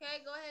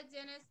 Okay, go ahead,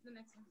 Dennis. The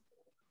next one.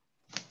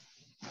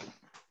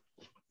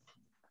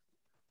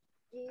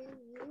 Do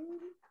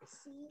you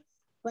see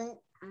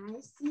what I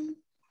see?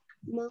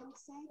 Mom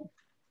said.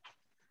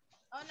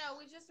 Oh no,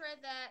 we just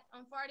read that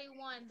on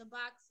 41, the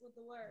box with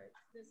the words.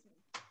 This one.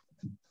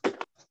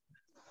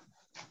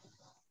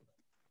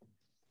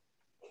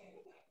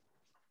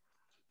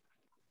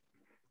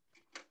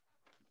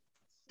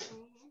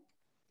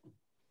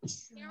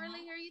 Can't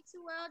really hear you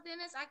too well,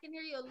 Dennis. I can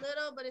hear you a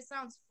little, but it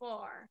sounds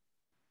far.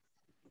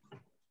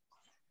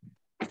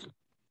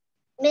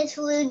 Miss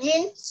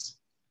Lugins.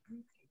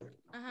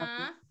 I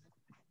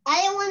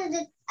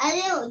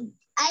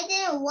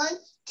didn't want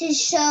to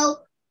show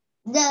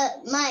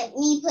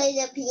me play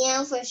the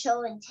piano for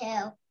show and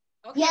tell.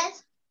 Okay.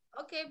 Yes.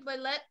 Okay, but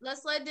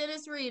let's let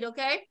Dennis read,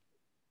 okay?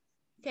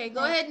 Okay,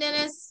 go ahead,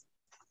 Dennis.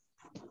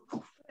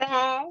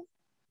 Fred,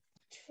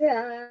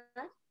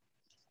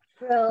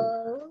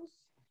 froze,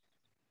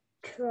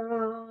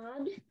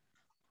 trod,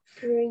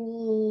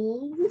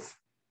 freeze,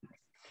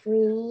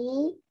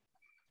 free,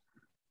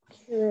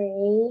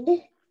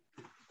 trade,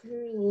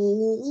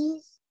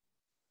 freeze,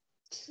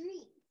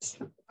 treat.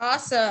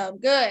 Awesome,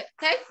 good.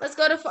 Okay, let's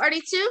go to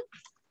 42.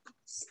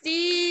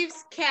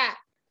 Steve's cat.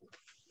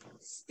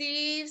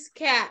 Steve's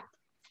cat.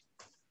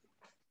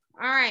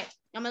 All right,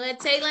 I'm gonna let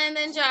Taylor and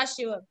then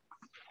Joshua.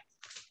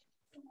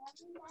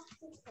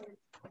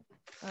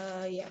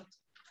 Yeah.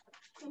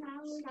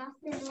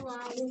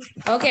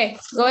 Okay,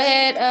 go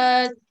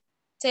ahead,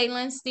 Taylor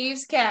and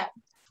Steve's cat.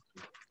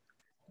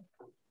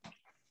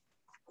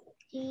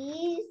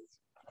 Steve's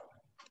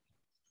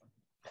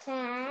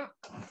cat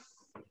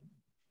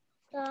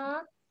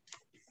dog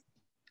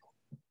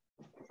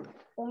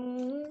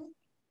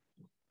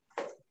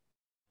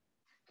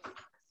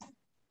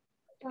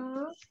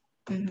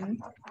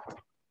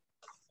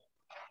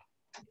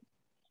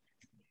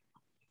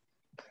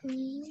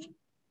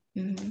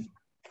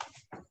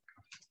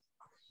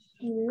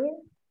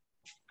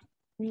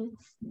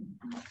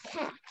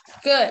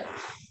Good.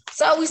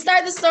 So we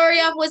start the story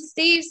off with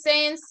Steve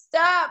saying,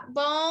 stop,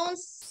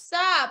 Bones,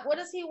 stop. What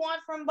does he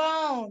want from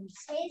Bones?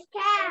 His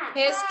cat.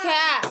 His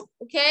cat.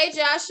 Okay,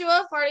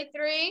 Joshua,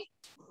 43.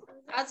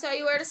 I'll tell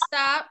you where to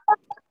stop.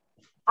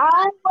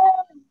 I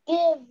will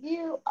give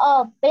you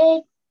a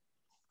big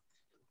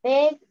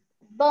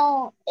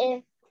bone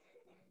if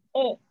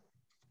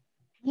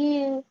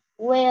you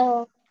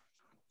will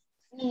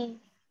see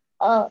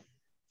a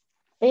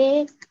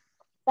big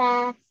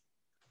fat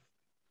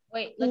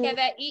Wait, look at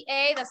that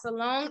EA. That's a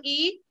long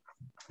E.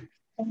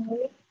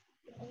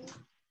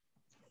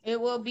 It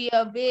will be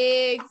a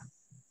big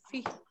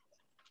feast.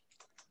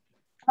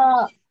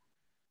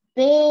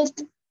 Big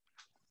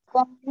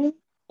bone.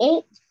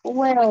 It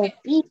will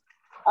be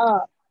a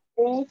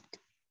big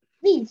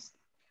feast.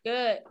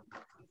 Good.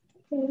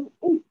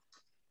 Keep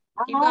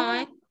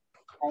going.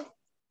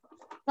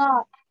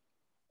 I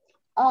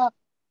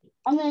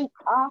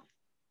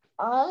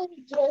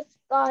just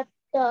got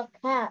the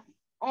cap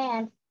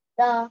and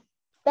the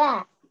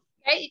bat.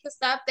 Okay, you can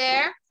stop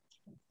there.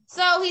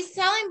 So he's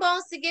telling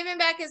Bones to give him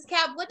back his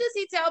cap. What does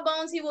he tell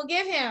Bones he will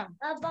give him?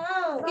 A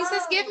bone. He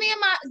says, give me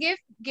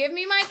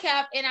my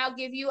cap and I'll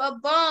give you a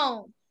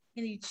bone.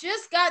 And he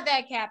just got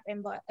that cap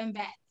and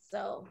bat.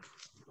 So,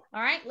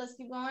 all right, let's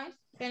keep going.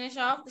 Finish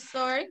off the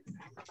story.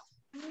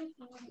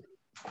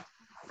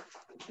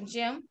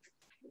 Jim.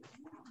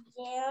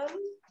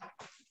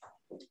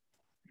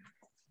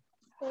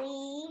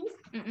 Please.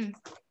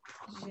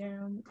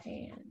 Jim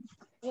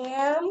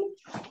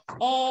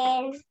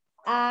and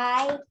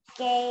I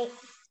gave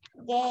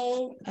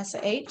that's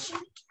a H.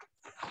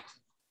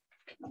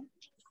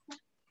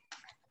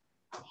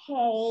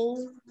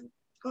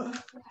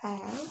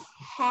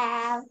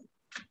 Have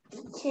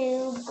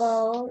to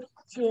go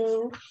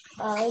to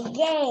a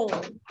game.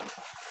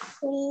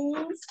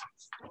 Please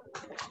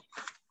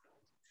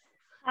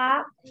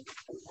hop.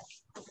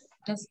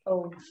 That's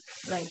O,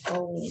 like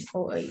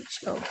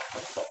O-H-O.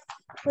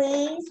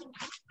 Please.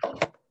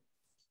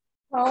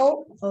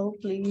 Oh,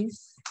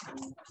 please.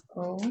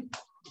 Oh.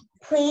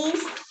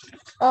 Please.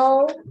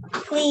 Oh,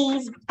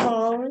 please,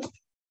 Bones.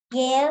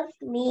 Give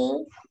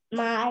me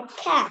my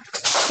cap.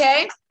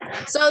 Okay.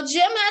 So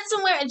Jim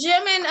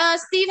and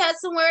Steve had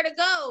somewhere to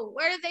go.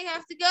 Where did they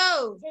have to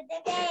go? To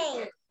the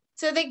game.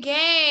 To the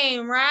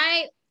game,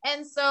 right?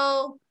 And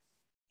so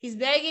he's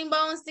begging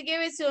Bones to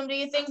give it to him. Do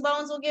you think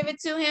Bones will give it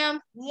to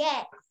him?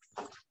 Yes.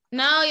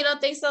 No, you don't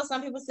think so?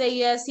 Some people say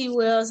yes, he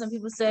will. Some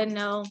people said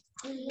no.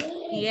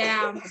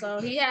 Yeah.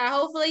 So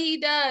hopefully he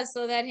does,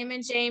 so that him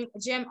and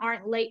Jim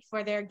aren't late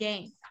for their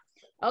game.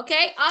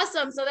 Okay,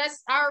 awesome. So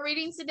that's our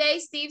reading today.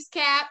 Steve's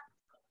cap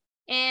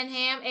and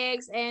ham,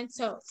 eggs, and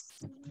toast.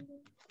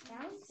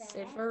 That's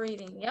it for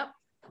reading. Yep.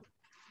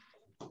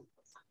 All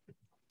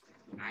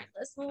right,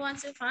 let's move on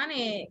to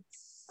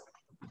phonics.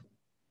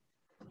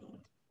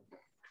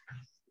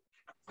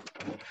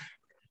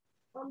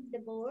 On the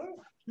board.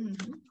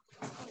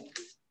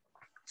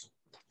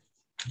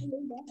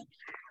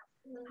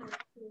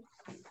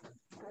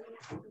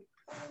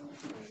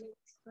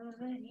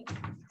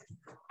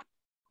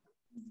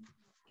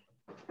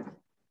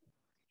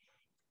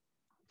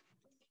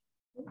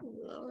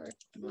 Lord,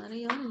 a lot of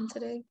yawning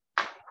today.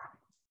 All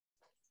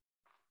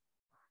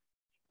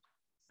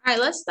right,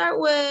 let's start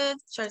with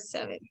chart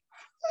 7.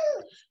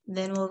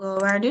 Then we'll go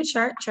over our new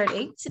chart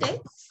 8 today.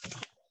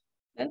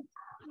 Okay.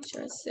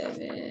 Chart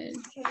 7.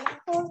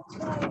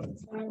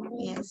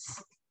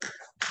 Yes.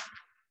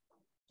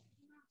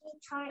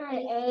 Chart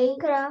 8.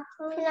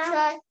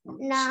 Chart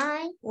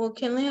 9. Well,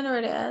 Kinley had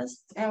already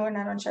asked, and we're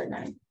not on chart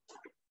 9.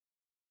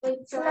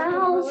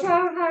 No,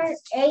 chart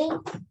 8.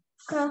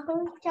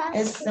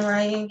 It's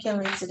Mariah and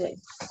Kinley today.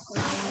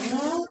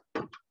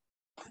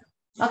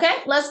 Okay,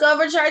 let's go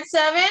over chart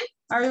 7.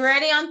 Are we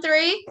ready on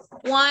 3?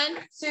 1,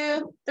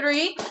 2,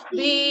 3.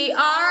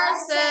 BR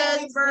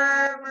says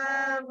burr,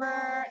 burr,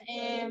 burr,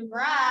 and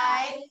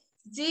bride.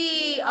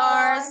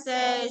 DR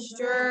says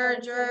dr,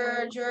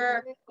 dr,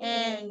 dr,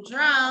 and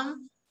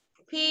drum.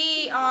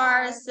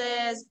 PR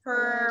says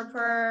purr,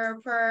 purr,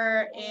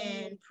 purr,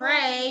 and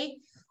pray.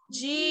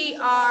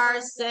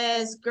 GR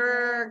says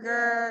grr,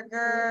 grr,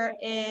 grr,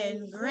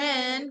 and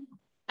grin.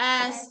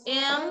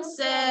 SM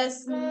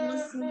says sm,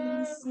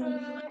 sm,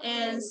 sm,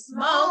 and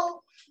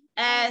smoke.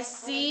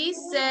 SC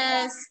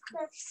says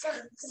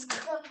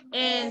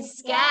and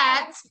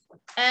scat.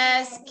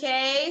 SK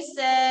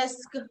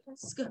says sk,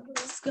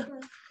 sk,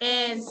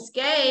 and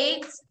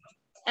skate.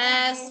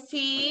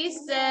 SP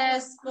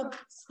says sp,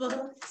 sp,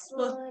 sp,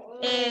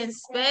 and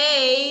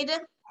spade.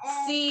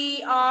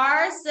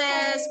 CR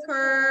says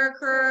cur,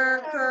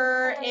 cur,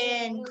 cur,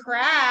 and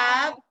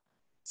crab.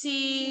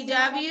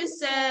 TW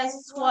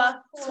says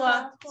twa,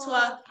 twa,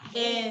 twa,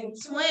 and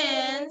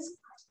twins.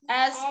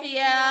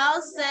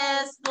 SPL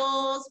says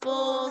spool,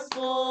 spool,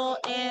 spool,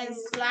 and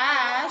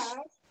splash.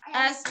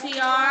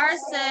 SPR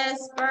says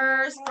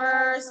spur,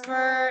 spur,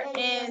 spur,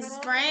 and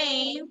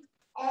sprain.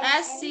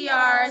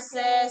 SCR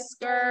says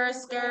skr,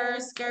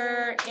 skr,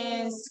 skr,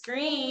 and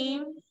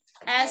scream.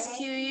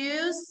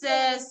 SQU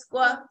says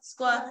squat,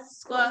 squat,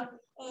 squat,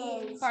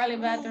 Carly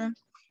bathroom.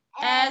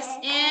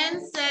 SN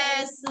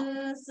says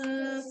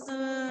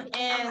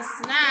and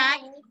snack.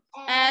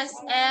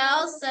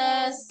 SL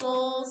says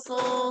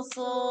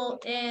soul,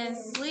 and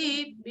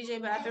sleep.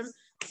 BJ bathroom.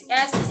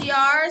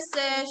 STR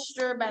says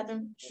stir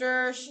bathroom.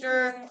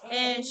 Stir,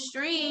 and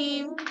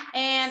stream.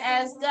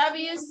 And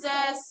SW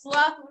says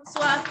swap,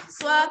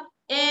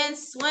 and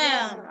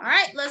swim. All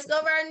right, let's go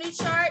over our new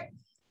chart.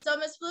 So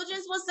Miss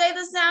Flugence will say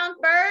the sound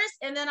first,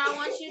 and then I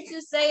want you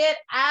to say it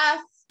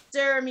after.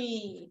 after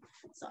me.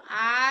 So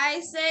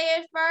I say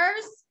it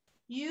first,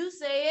 you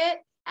say it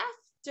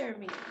after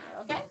me,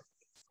 okay?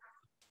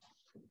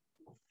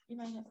 You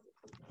might have.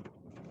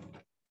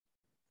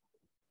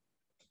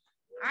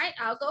 All right,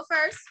 I'll go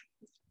first.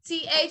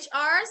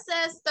 THR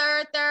says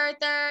third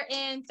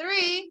in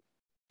 3.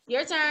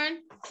 Your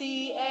turn.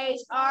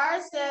 THR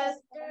says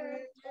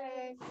third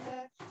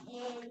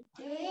in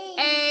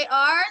 3.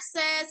 AR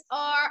says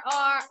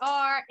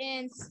R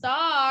in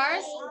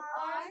stars. AR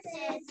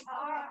says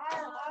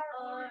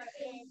R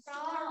in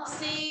stars.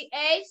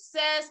 CH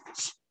says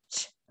ch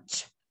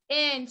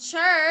in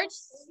church.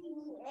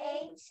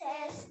 CH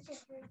says ch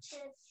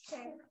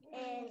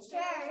in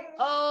church.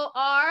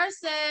 OR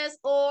says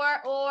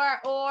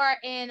or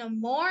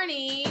in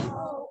morning.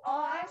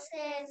 OR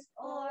says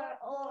or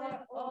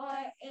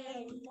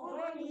in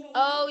morning.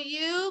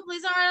 OU,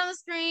 please don't write on the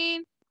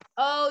screen.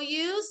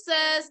 OU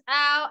says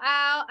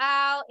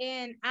ow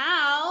in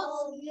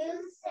out.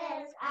 OU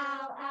says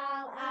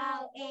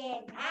ow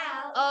in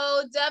out.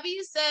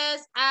 OW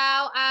says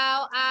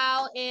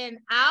ow in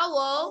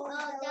owl.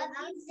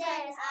 OW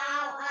says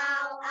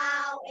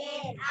ow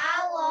in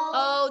owl.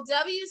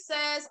 OW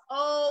says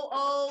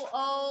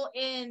o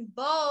in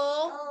bowl.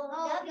 OW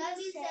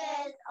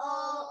says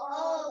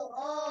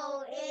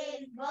o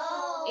in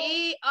bowl.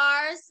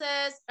 ER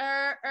says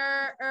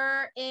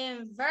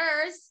in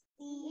verse.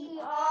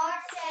 ER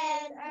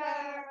says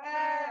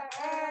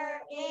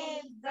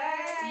in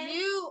verse.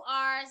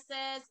 UR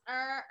says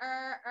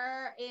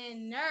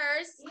in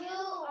nurse.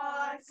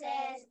 UR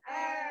says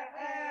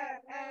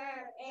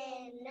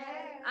in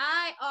nurse.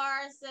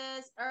 IR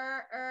says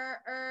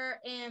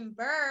in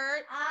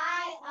bird.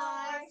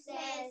 IR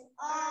says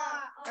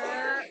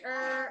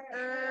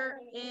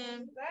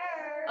in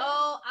bird.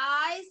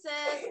 OI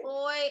says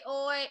oi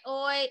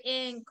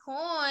in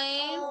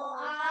coin.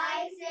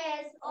 OI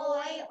says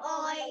oi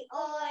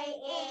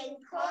in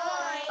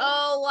coin.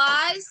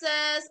 OY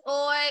says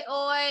oi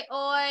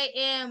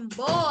in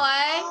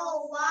boy.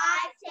 OY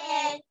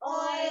says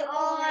oi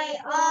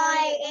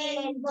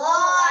in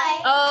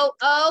boy.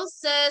 OO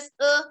says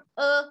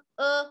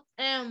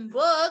in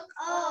book.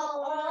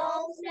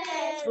 OO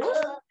says in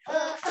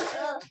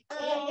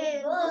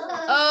book.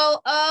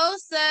 OO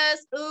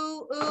says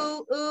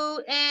ooh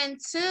in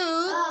tooth.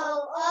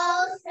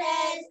 OO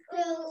says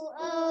ooh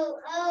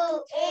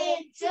in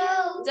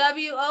tooth.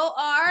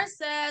 WOR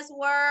says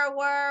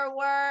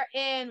were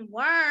in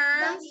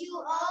worms.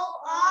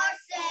 WOR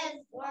says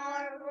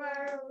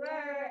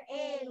were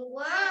in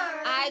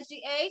worms.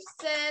 IGH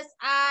says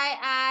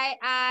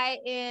I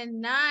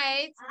in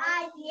night.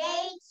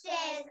 IGH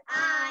says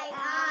I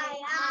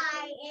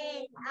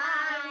in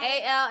I.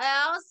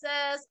 ALL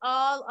says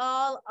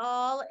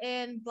all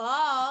in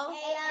ball.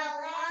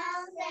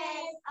 ALL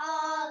says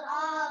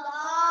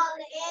all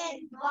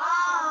in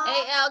ball.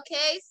 ALK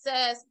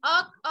says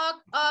uck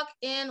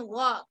in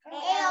walk.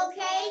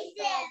 ALK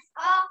says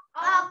up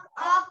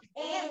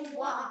in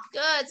walk.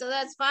 Good, so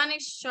that's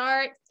phonics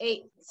chart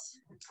 8.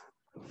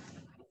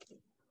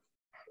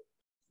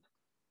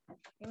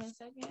 Give me a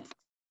second.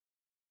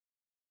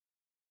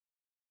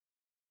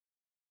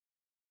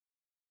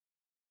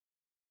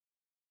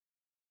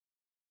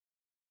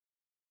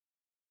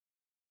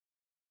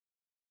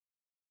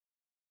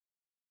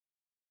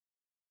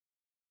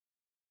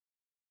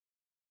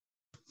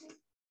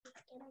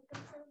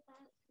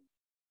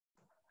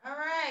 All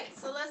right,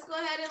 so let's go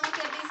ahead and look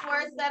at these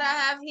words that I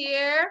have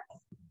here.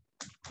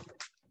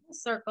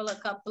 Circle a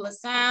couple of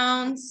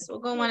sounds. We'll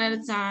go one at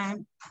a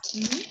time.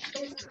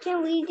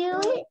 Can we do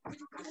it?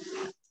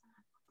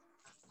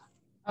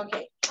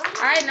 Okay.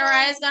 All right,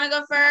 Naraya's gonna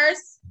go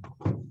first.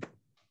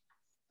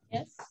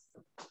 Yes.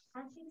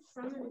 I think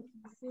some of the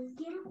pieces.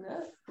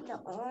 Yeah.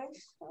 The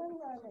orange one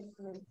or the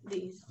blue?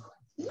 These.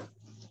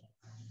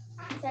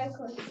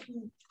 Circle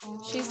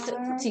She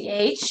said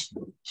TH.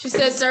 She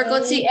said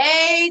circle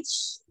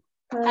TH.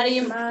 How do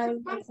you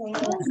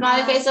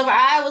smiley face over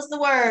I? What's the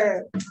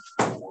word?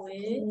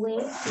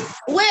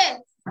 With.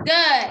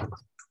 Good.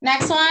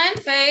 Next one,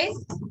 Faith.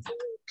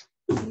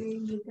 Here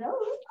you go.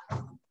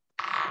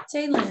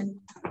 Taylin.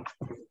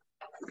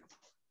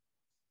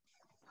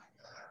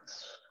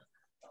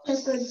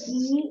 Circle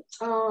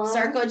GR.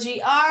 Circle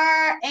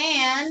GR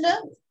and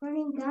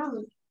Running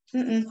down.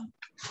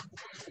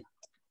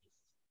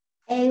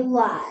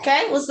 AY.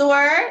 Okay, what's the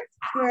word?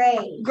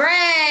 Gray.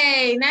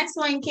 Gray. Next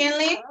one,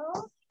 Kinley.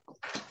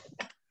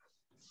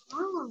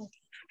 Oh.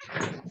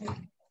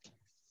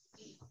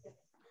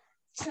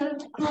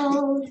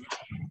 Circle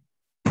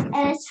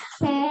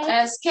SK.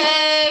 SK.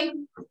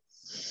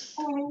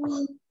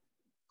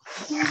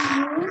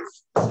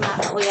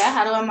 Oh yeah,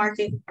 how do I mark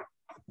it?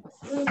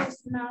 Good.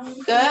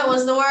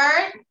 What's the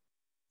word?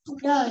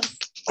 Does.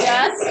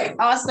 Yes.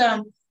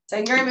 Awesome.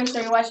 Take care. Make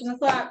sure you're watching the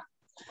clock.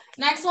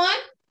 Next one.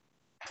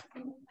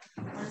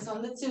 It's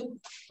on the 2.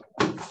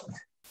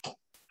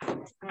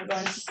 I'm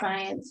going to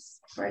science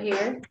right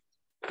here.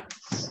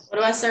 What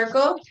do I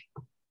circle?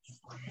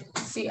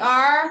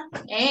 CR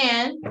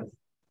and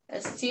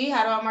ST.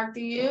 How do I mark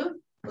the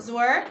U? What's the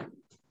word?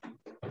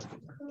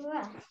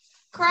 Correct.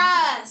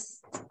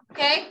 Cross.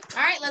 Okay.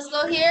 All right, let's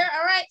go here.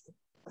 All right.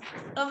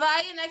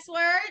 Avaya, next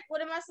word.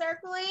 What am I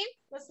circling?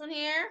 This one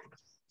here.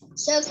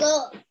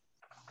 Circle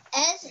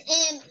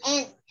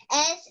SMNSH.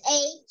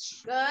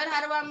 Good.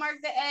 How do I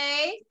mark the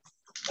A?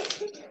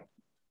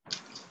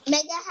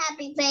 Make a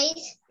happy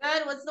face.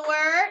 Good. What's the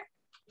word?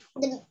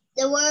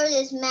 The word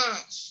is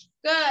match.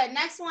 Good.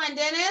 Next one,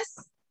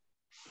 Dennis.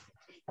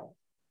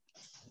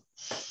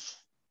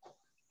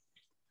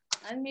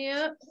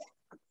 Unmute.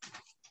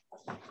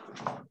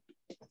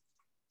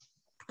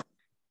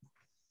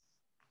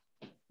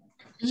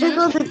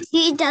 Circle the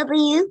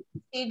TW.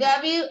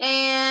 TW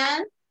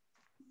and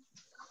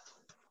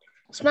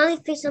Smiley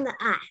face on the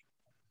I.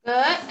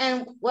 good.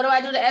 And what do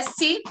I do to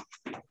ST?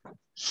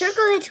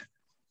 Circle it.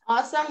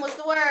 Awesome. What's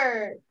the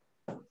word?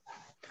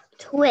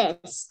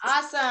 Twist.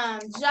 Awesome.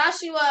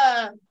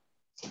 Joshua.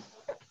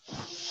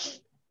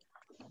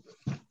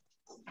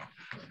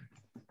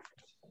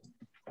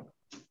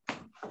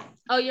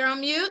 Oh, you're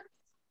on mute?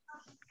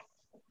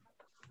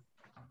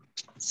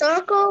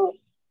 Circle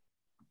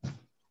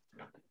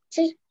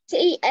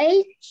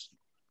TH.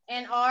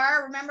 And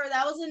R. Remember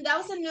that was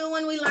a new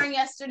one we learned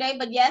yesterday,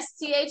 but yes,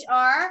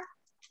 THR.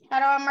 How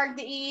do I mark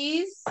the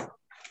E's?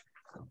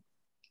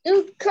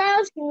 You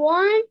cross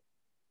one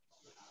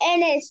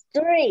and it's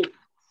 3.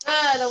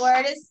 The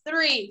word is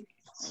 3.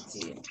 Let's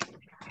see.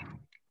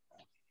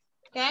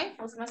 Okay,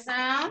 what's my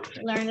sound?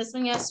 We learned this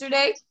one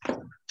yesterday.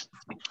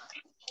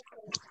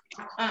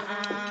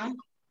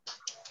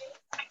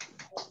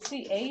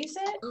 CA, you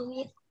said?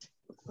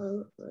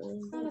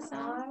 Not a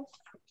sound.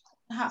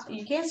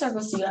 You can't circle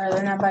CR,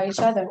 they're not by each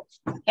other.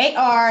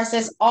 AR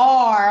says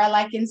R,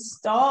 like in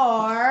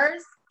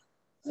stars.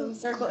 So we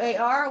circle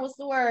AR, what's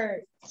the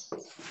word?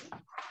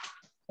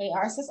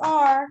 AR says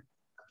R.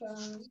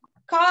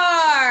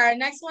 Car.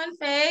 Next one,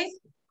 Faith.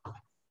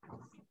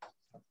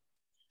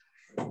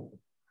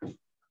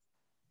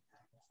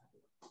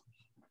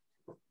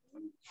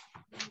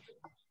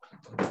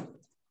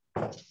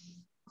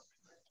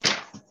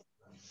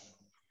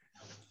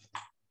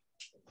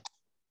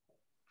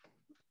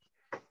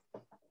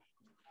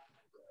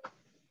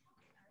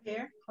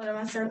 Here, what am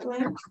I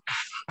circling?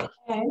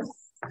 Okay.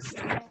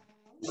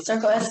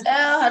 Circle SL.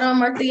 How do I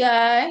mark the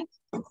I?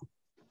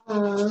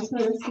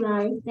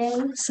 Smiley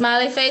face.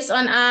 Smiley face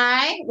on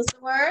I. What's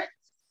the word?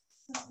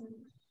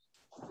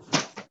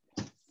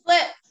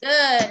 Flip.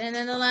 Good. And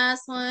then the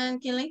last one,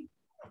 Kelly.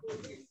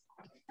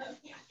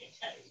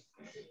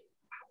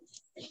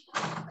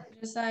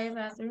 Josiah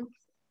bathroom.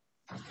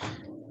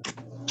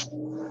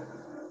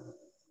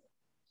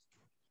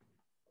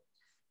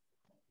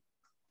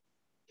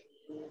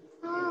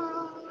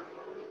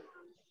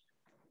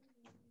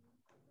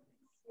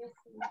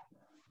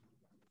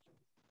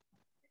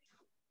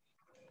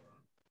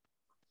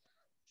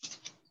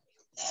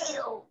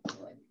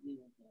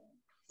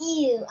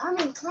 Ew, I'm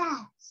in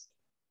class.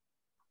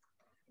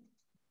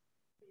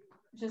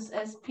 Just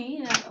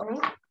SP, not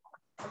O.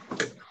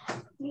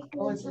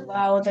 O is a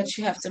vowel that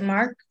you have to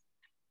mark.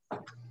 I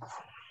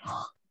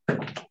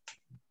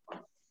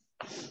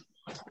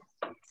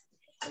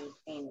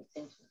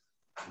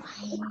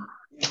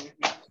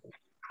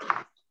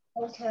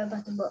don't care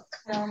about the book.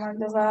 I'll mark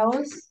the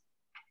vowels.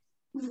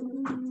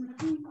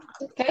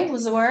 Okay,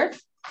 what's the word?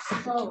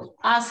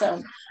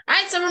 Awesome. All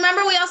right, so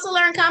remember we also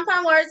learned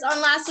compound words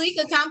on last week.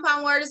 A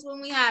compound word is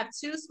when we have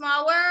two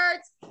small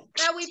words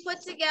that we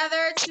put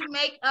together to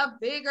make a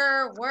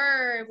bigger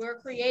word. We're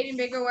creating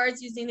bigger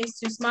words using these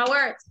two small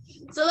words.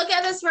 So look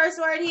at this first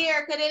word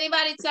here. Could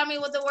anybody tell me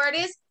what the word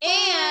is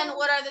and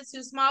what are the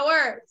two small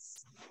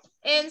words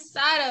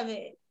inside of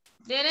it?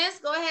 Dennis,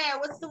 go ahead.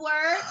 What's the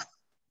word?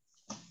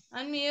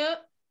 Unmute.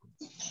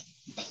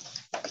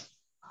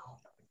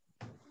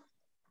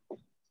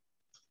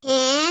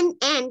 Pan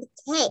and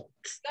cake.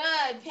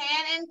 Good.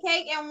 Pan and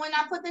cake. And when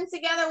I put them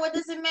together, what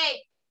does it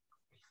make?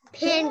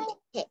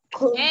 Pancake.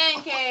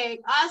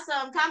 Pancake.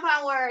 Awesome.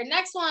 Compound word.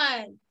 Next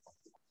one.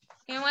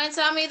 Can you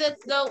tell me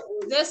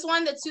this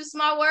one, the two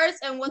small words,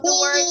 and what the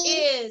word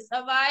is?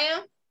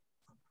 Avaya?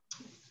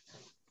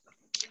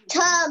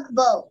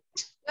 Tugboat.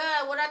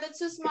 Good. What are the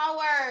two small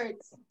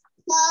words?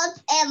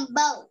 Tug and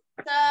boat.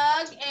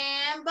 Tug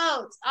and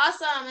boat.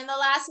 Awesome. And the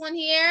last one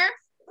here?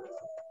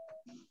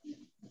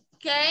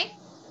 Okay.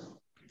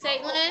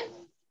 Caitlin?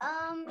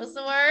 What's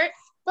the word?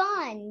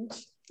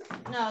 Sponge.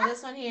 No,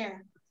 this one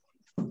here.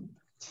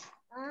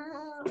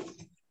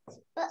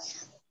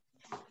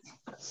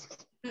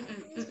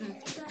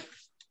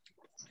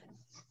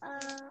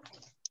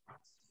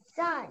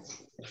 Sun.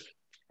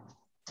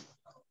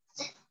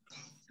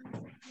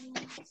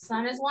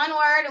 Sun is one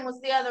word, and what's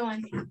the other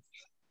one?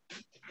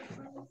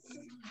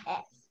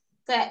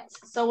 Set.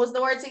 So what's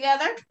the word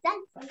together?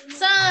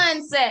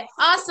 Sunset.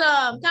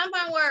 Awesome.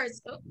 Compound words.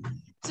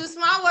 Two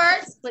small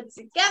words put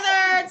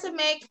together to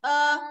make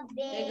a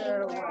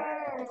bigger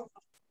word.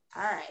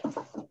 All right.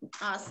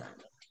 Awesome.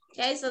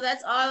 Okay, so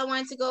that's all I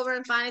wanted to go over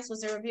in phonics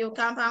was a review of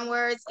compound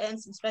words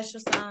and some special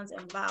sounds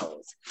and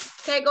vowels.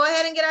 Okay, go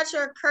ahead and get out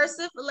your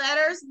cursive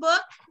letters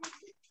book.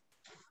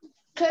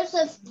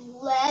 Cursive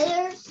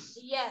letters?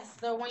 Yes,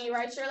 so when you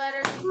write your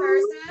letters in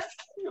cursive.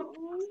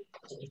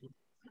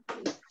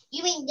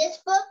 You mean this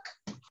book?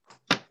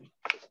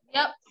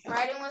 Yep,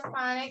 writing with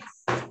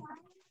phonics.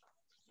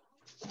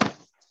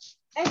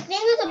 I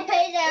think it's a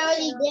page I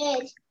already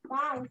did.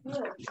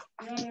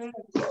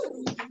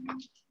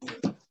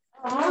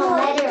 Oh,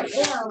 letter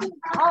M.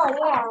 Oh,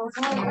 yeah.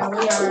 Here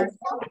we are.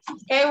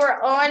 Okay,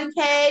 we're on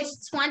page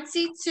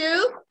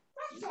 22.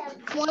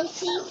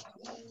 20.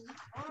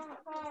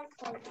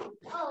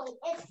 Oh,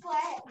 it's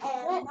flat.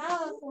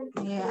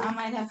 Yeah, I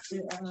might have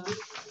to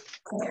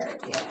clear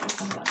it. Yeah.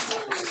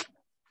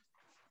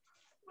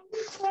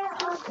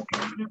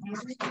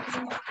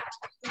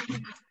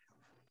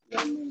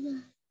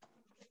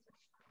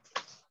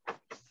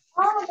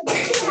 Oh, the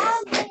big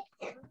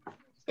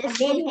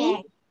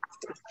head.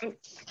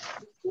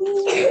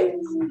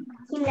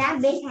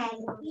 That big head.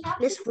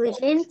 Miss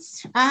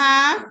Prudence.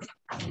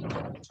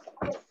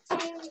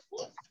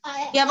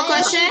 You have a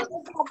question?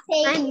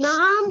 My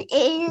mom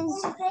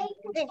is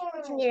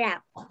fixing it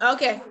out.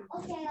 Okay.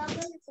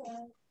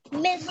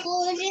 Miss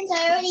Prudence,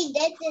 I already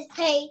did this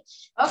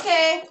page.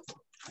 Okay.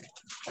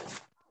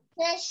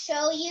 Can I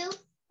show you?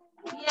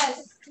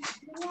 Yes.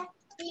 Here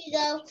you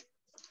go.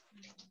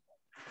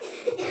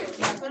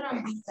 Yeah, put it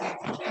on B side.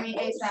 I mean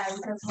A side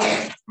because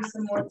we'll do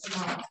some more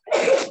tomorrow.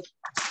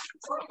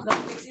 The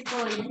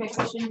 64, you pick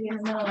it shouldn't be in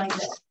the middle like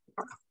that.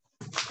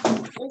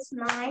 It's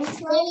mine. There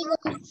you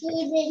go,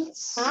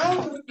 Prudence.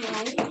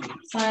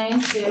 Fine,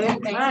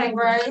 good. Thank you,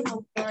 Bryce.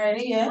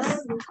 Ready? Yes.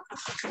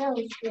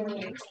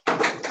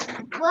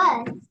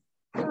 What?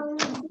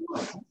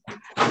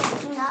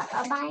 Not a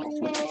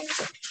binder.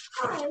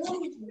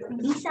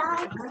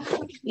 B-side?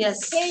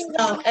 Yes.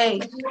 Oh, A.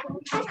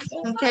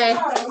 Okay.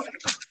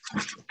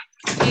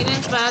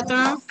 Eden's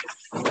bathroom.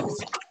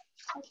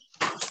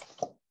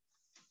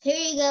 Here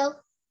you go.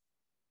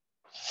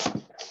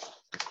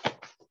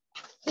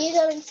 Here you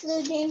go,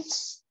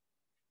 Prudence.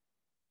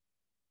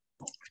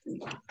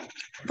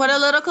 Put a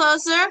little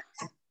closer.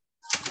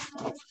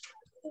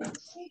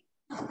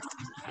 I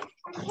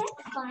can't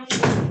find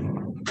it.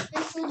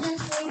 This is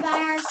just three by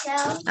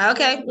ourselves.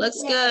 Okay,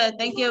 looks good.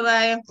 Thank you,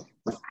 Abaya.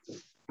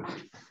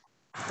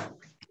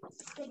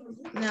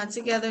 Now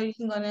together you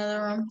can go in the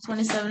other room.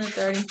 27 and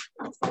 30.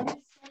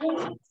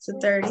 So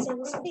 30.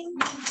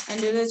 And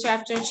do the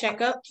chapter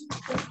checkup.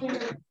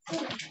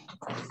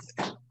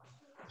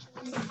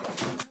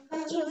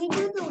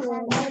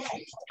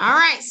 All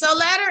right, so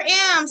letter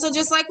M. So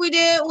just like we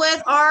did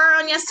with R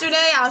on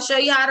yesterday, I'll show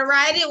you how to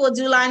write it. We'll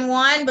do line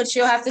 1, but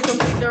you'll have to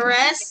complete the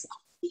rest.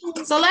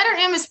 So letter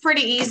M is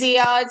pretty easy,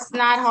 y'all. It's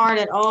not hard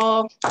at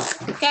all.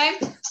 Okay.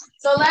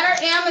 So letter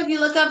M, if you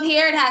look up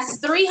here, it has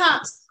 3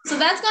 humps. So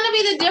that's going to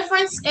be the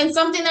difference in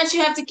something that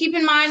you have to keep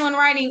in mind when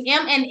writing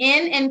M and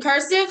N in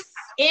cursive.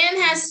 N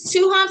has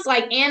 2 humps,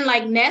 like N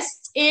like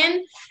nest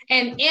in,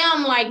 and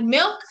M like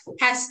milk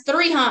has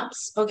 3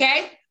 humps.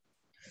 Okay.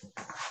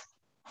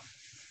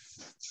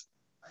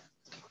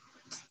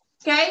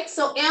 Okay,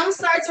 so M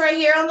starts right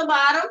here on the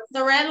bottom,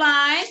 the red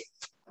line.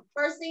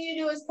 First thing you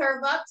do is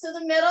curve up to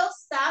the middle,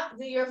 stop,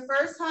 do your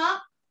first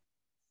hump,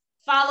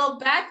 follow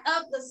back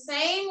up the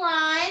same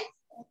line,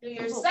 do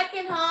your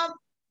second hump,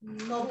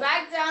 go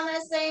back down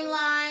that same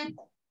line,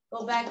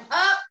 go back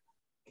up,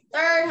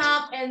 third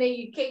hump, and then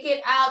you kick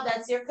it out.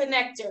 That's your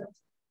connector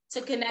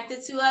to connect the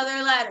 2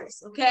 other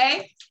letters,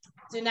 okay?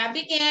 Do not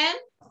begin.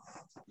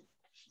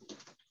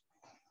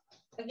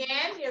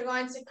 Again, you're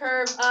going to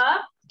curve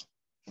up.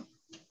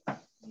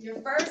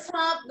 Your first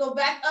hump, go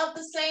back up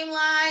the same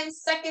line,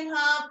 second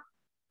hump,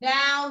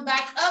 down,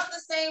 back up the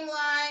same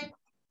line,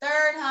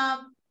 third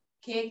hump,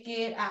 kick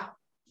it out.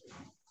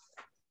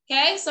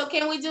 Okay, so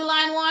can we do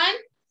line 1?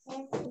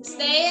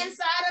 Stay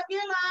inside of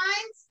your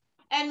lines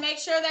and make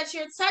sure that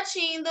you're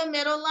touching the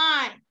middle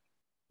line.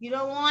 You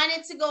don't want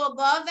it to go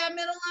above that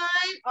middle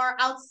line or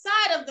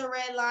outside of the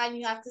red line.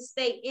 You have to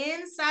stay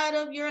inside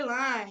of your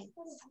line.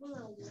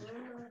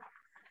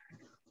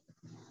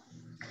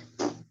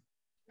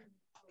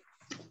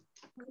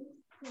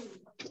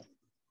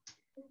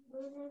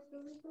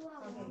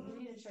 Okay, you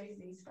need to trace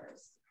these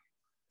first.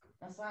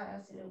 That's why I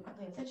asked you to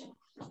pay attention.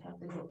 You have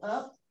to go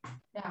up,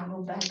 down,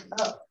 go back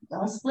up.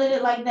 Don't split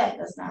it like that.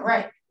 That's not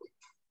right.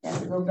 You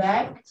have to go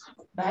back,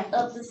 back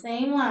up the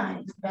same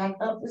line, back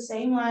up the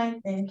same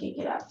line, then kick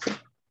it out.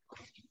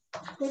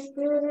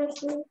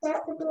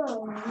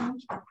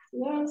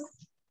 Yes.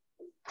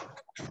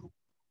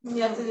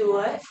 You have to do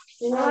what?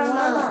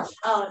 No.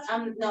 Oh,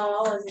 no,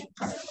 I wasn't.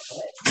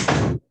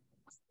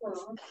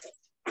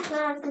 I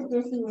have to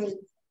do some.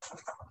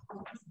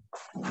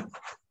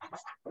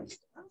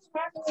 I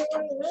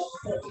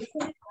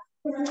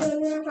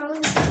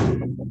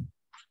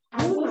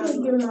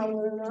didn't do my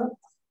work.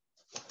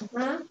 Huh? I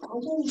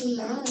didn't do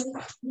mine.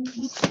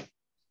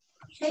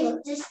 So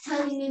you're just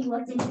telling me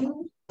what to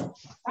do.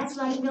 That's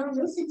why you don't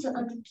listen to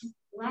other people,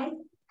 right?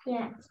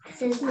 Yeah.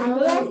 Since no,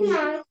 that's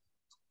not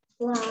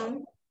why.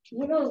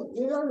 You don't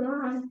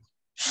know how to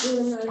do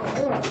another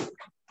work.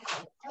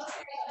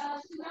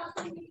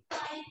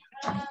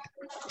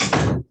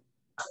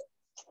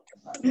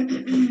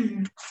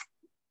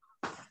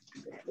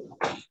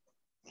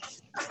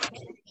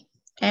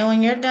 And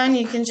when you're done,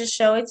 you can just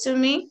show it to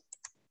me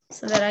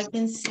so that I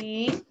can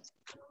see.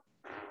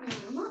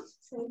 I'm not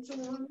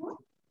switching on what?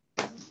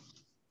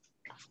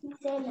 You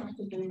said not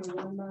to do the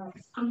one more.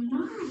 I'm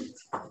not.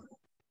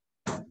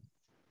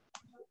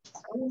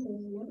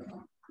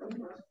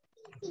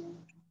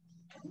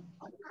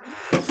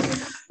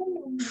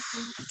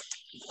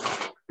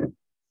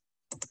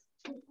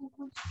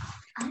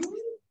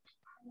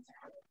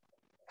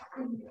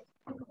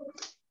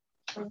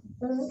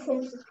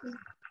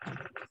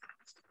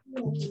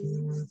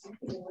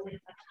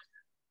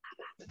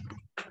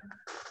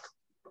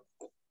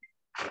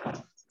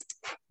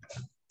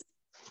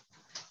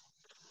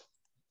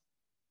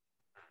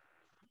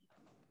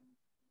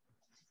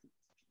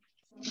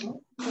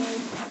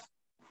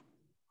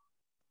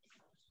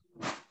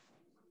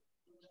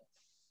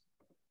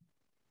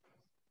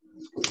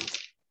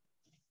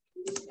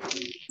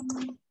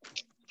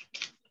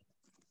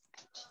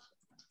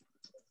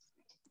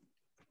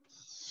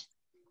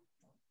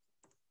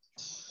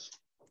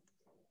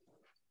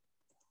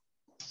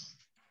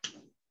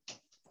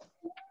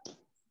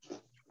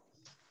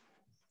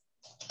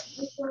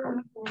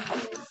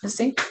 Let's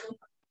see.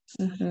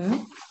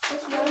 Mm-hmm.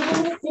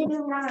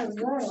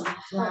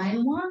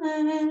 Line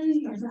 1.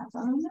 You're not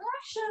following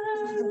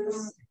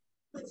directions.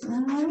 That's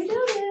not how we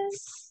do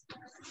this.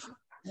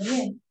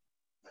 Okay.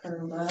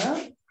 Curve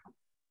up.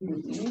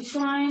 Do each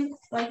line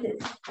like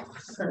this.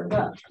 Curve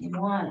up.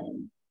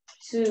 1,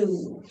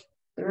 2,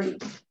 3.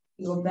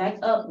 You go back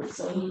up.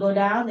 So you go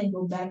down, then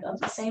go back up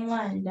the same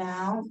line.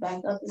 Down,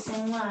 back up the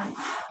same line.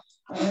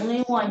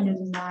 Only 1. Do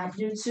not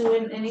do 2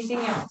 and anything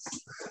else.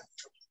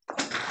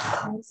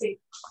 Let's see.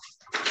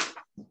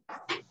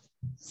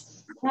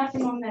 What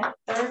happened on that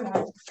third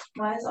one?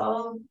 Why is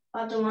all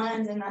about the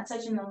lines and not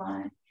touching the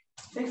line?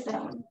 Fix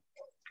that one.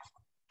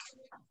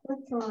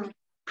 Which one?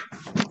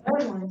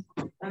 Third one.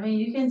 I mean,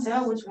 you can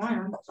tell which one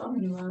I'm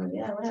talking about.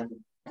 Yeah, what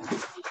happened?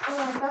 Oh,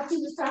 I thought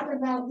you was talking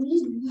about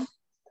me.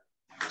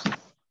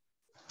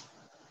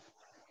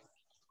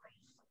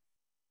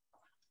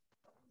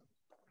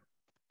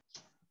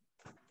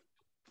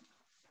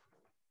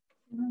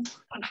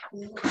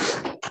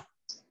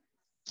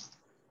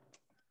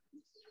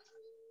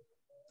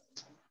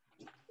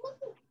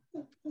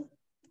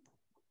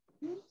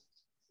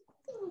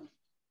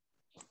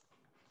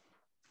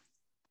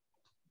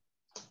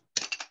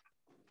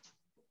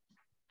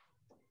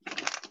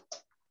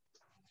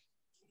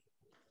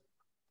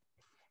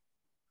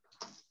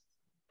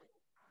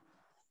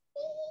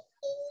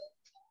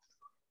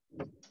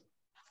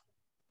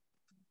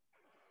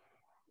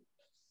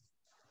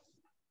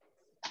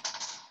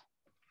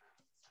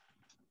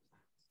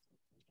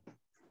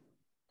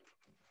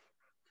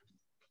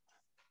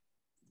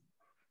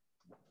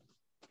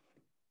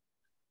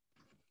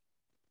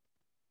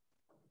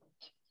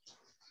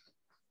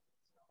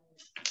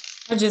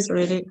 I just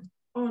read it.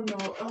 Oh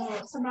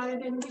no, somebody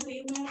didn't get the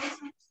email.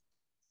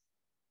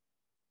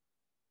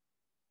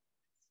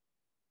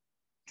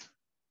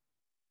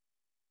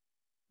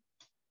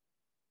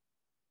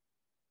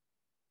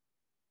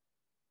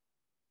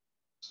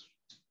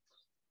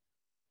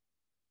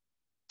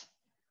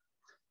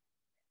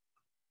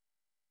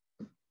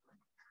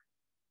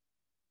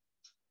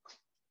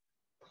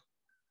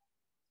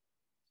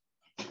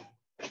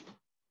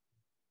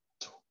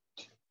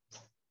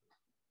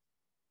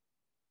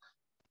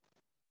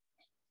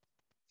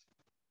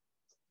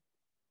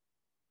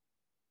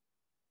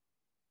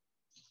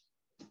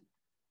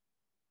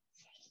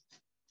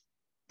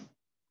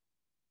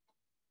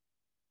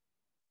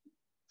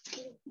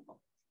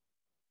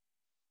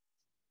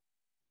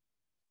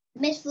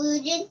 Miss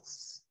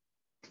Fulgence.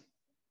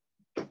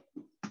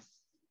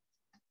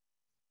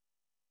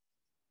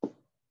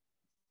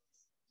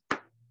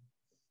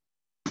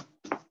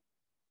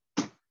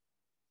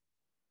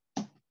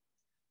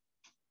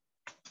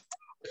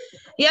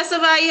 Yes,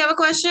 Savai, you have a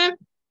question?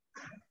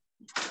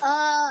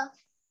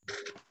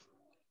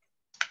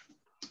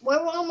 We're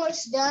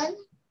almost done.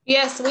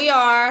 Yes, we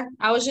are.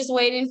 I was just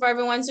waiting for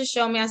everyone to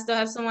show me. I still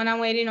have someone I'm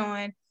waiting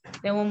on.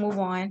 Then we'll move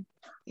on.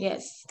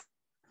 Yes.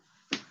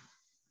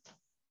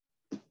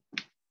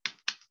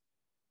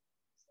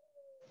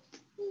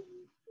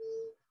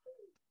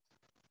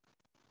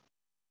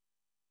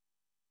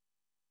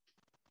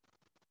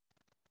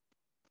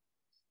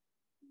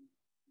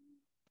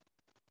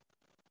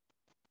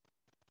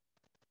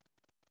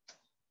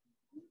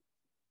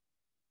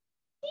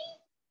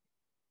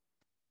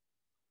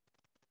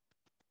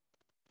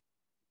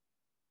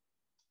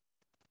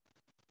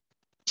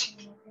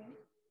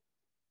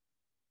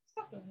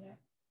 Stop doing that.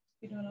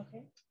 You doing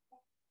okay?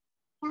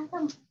 I'll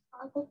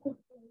go cook food.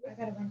 I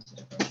gotta run to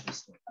the grocery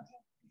store.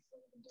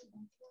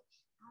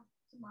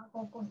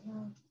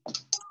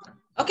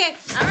 Okay.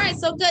 All right.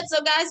 So good.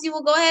 So guys, you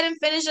will go ahead and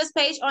finish this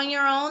page on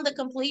your own, the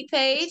complete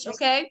page.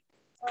 Okay.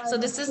 So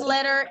this is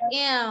letter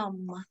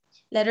M.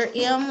 Letter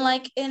M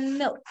like in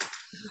milk.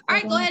 All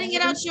right. Go ahead and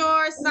get out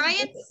your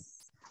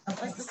science.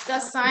 Let's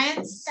discuss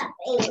science.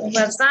 We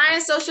have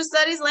science, social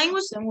studies,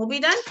 language, and we'll be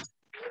done.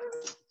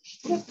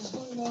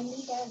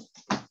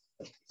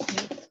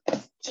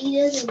 She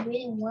doesn't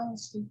really want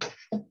to see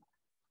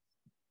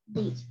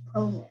these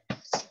programs.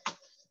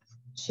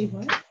 She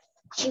what?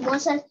 She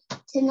wants us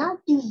to not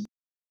do.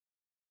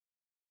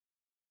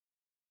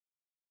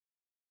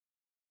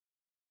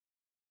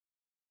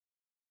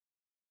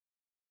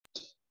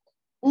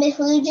 Miss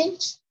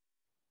Lugent?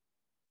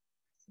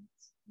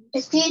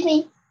 Excuse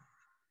me.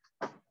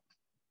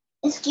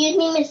 Excuse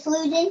me, Miss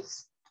Lugent?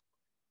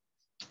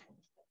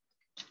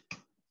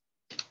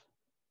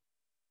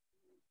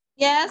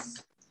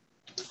 Yes.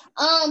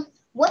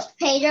 What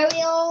page are we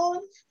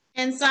on?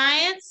 In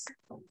science,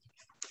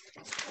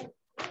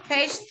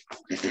 page,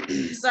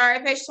 sorry,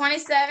 page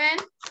 27.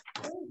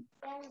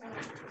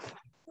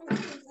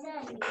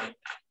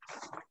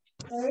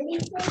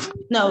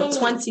 No,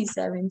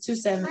 27,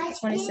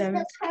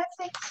 27.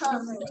 Perfect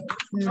cover.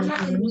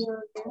 Mhm.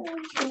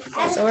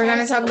 So we're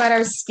gonna talk about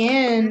our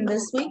skin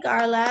this week,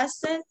 our last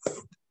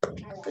sense,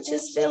 which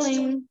is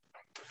feeling.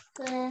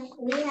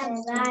 We have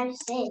 5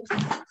 cents.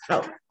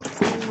 Oh.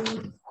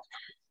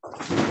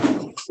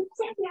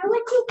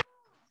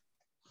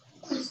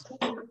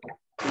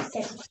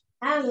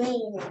 I'm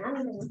reading it.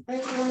 I'm the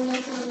first one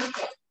that's on the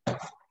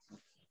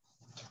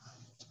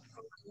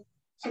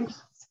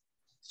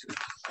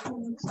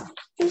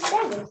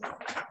check.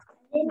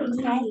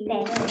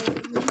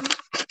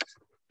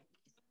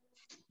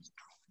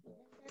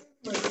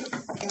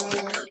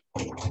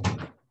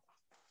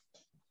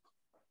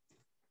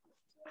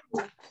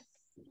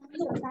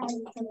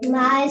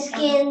 My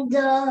skin,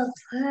 the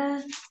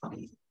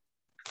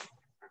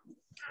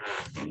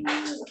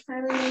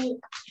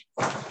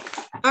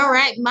All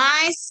right,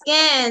 my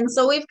skin.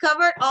 So we've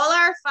covered all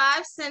our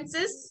 5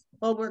 senses.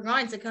 Well, we're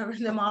going to cover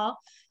them all.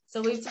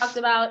 So we've talked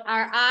about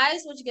our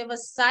eyes, which give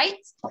us sight,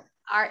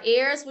 our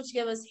ears, which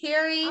give us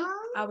hearing,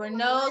 our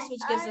nose,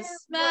 which gives us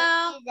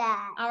smell,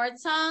 our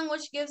tongue,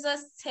 which gives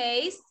us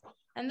taste.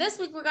 And this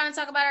week we're going to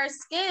talk about our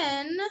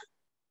skin,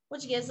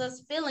 which gives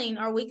us feeling,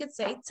 or we could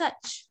say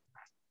touch.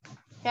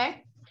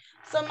 Okay,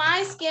 so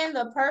my skin,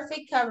 the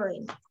perfect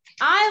covering.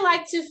 I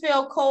like to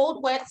feel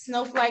cold, wet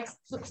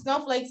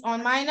snowflakes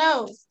on my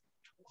nose.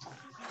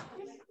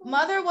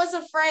 Mother was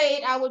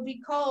afraid I would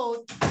be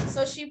cold,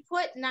 so she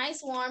put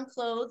nice warm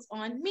clothes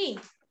on me.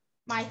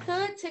 My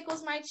hood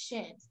tickles my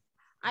chin.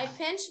 I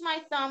pinched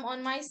my thumb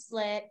on my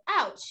sled.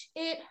 Ouch,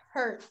 it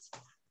hurts.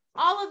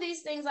 All of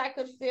these things I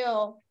could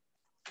feel.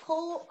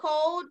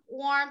 Cold,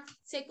 warmth,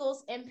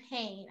 tickles, and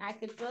pain. I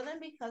could feel them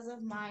because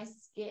of my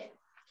skin.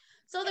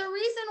 So the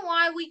reason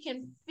why we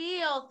can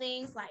feel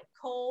things like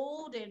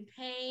cold and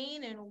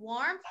pain and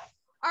warmth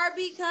are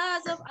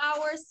because of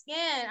our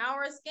skin.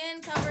 Our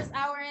skin covers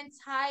our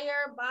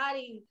entire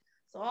body.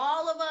 So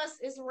all of us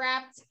is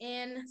wrapped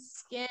in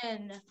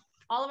skin,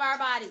 all of our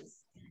bodies.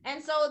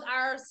 And so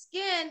our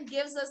skin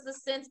gives us the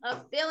sense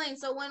of feeling.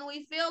 So when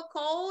we feel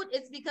cold,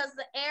 it's because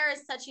the air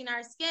is touching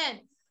our skin.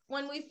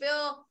 When we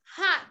feel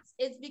hot,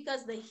 it's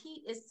because the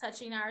heat is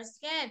touching our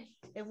skin.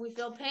 If we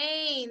feel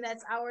pain,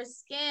 that's our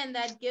skin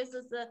that gives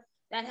us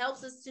that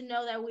helps us to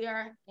know that we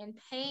are in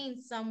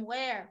pain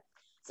somewhere.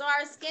 So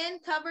our skin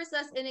covers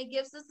us and it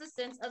gives us a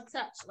sense of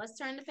touch. Let's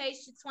turn the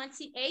page to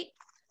 28.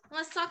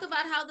 Let's talk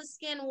about how the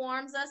skin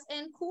warms us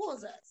and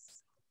cools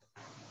us.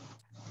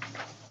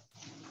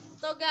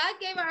 So God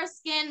gave our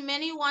skin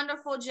many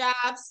wonderful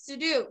jobs to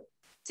do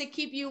to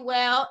keep you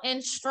well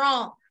and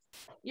strong.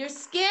 Your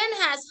skin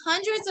has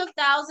hundreds of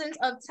thousands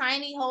of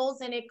tiny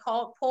holes in it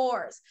called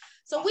pores.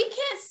 So we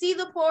can't see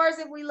the pores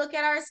if we look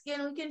at our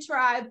skin. We can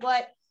try,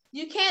 but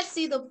you can't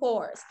see the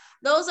pores.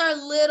 Those are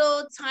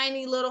little,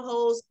 tiny little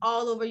holes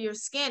all over your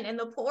skin, and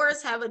the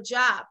pores have a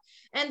job.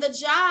 And the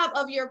job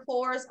of your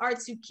pores are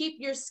to keep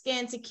your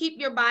skin, to keep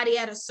your body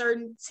at a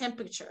certain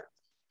temperature,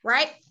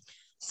 right?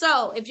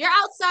 So if you're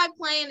outside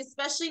playing,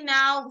 especially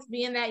now,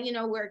 being that, you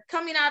know, we're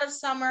coming out of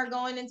summer,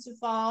 going into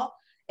fall,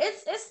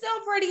 it's still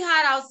pretty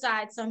hot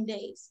outside some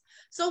days.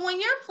 So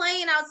when you're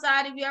playing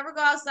outside, if you ever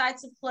go outside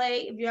to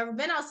play, if you've ever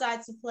been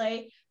outside to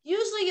play,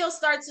 usually you'll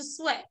start to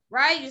sweat,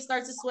 right? You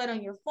start to sweat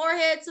on your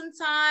forehead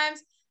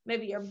sometimes.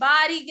 Maybe your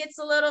body gets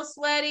a little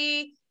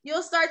sweaty.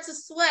 You'll start to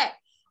sweat.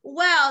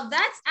 Well,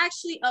 that's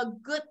actually a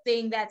good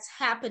thing that's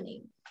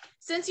happening.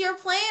 Since you're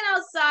playing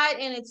outside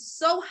and it's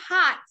so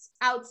hot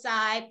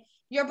outside,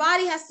 your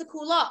body has to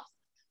cool off.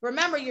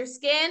 Remember, your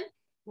skin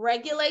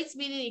regulates,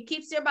 meaning it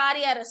keeps your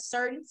body at a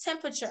certain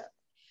temperature.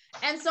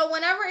 And so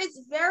whenever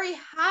it's very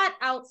hot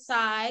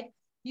outside,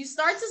 you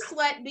start to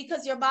sweat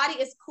because your body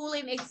is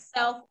cooling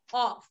itself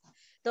off.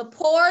 The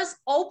pores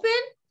open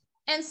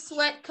and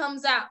sweat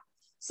comes out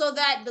so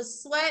that the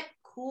sweat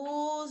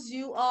cools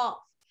you off.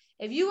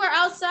 If you were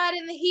outside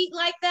in the heat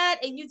like that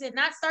and you did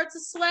not start to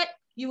sweat,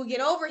 you would get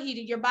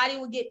overheated. Your body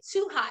would get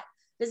too hot.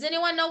 Does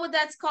anyone know what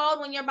that's called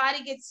when your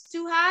body gets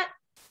too hot?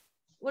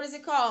 What is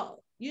it called?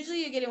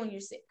 Usually you get it when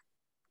you're sick.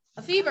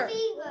 A fever.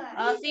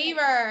 A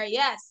fever,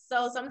 yes.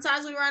 So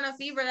sometimes we run a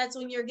fever. That's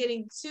when you're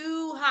getting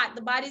too hot.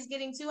 The body's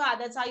getting too hot.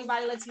 That's how your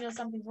body lets you know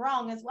something's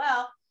wrong as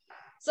well.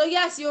 So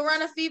yes, you'll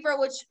run a fever,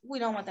 which we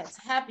don't want that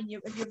to happen.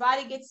 If your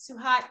body gets too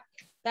hot,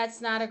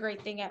 That's not a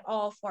great thing at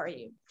all for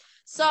you.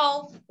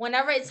 So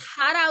whenever it's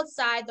hot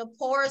outside, the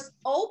pores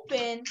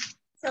open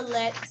to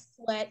let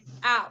sweat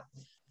out.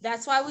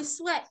 That's why we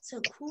sweat,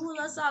 to cool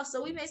us off.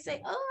 So we may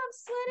say, oh, I'm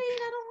sweating,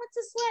 I don't want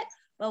to sweat.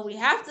 But we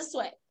have to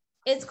sweat.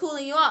 It's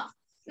cooling you off.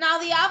 Now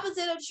the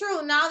opposite of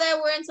true. Now that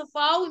we're into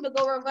fall,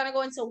 we're going to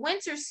go into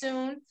winter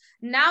soon.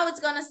 Now it's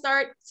going to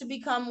start to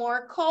become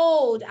more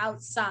cold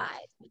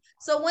outside.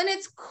 So when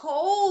it's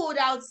cold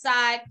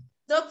outside,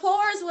 the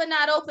pores would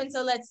not open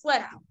to let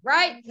sweat out,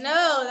 right?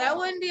 No, that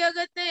wouldn't be a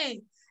good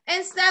thing.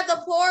 Instead,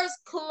 the pores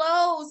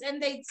close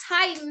and they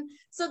tighten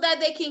so that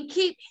they can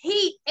keep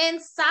heat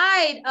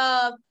inside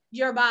of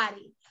your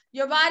body.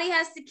 Your body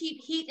has to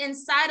keep heat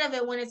inside of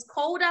it. When it's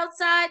cold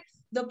outside,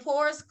 the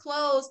pores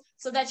close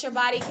so that your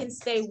body can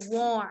stay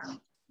warm.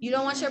 You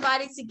don't want your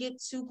body to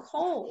get too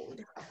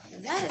cold.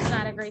 That is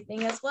not a great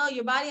thing as well.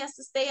 Your body has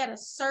to stay at a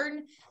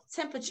certain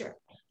temperature.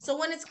 So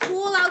when it's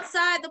cool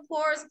outside, the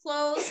pores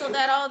close so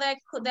that all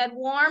that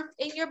warmth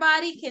in your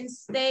body can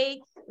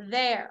stay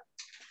there.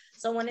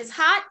 So when it's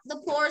hot, the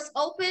pores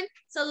open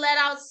to let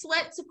out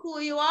sweat to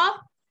cool you off.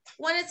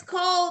 When it's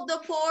cold, the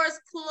pores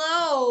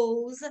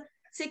close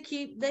to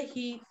keep the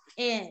heat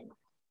in.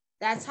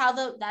 That's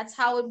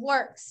how it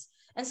works.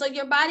 And so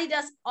your body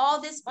does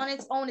all this on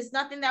its own. It's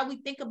nothing that we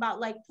think about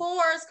like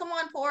pores. Come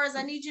on, pores,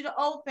 I need you to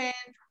open.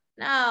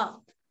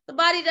 No, the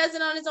body does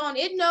it on its own.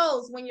 It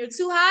knows when you're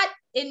too hot,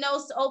 it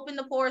knows to open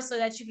the pores so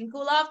that you can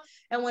cool off.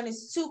 And when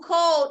it's too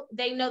cold,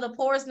 the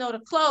pores know to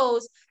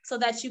close so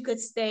that you could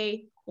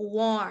stay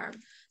warm.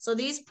 So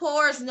these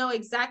pores know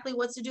exactly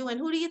what to do. And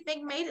who do you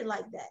think made it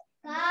like that?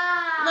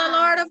 God. The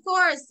Lord, of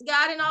course.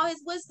 God in all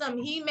his wisdom,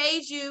 he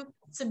made you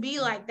to be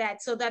like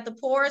that so that the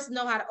pores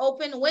know how to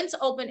open, when to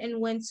open, and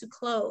when to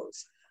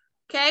close.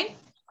 Okay,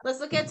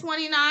 let's look at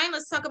 29.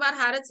 Let's talk about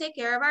how to take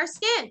care of our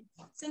skin.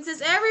 Since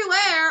it's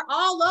everywhere,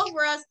 all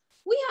over us,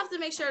 we have to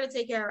make sure to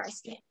take care of our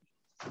skin.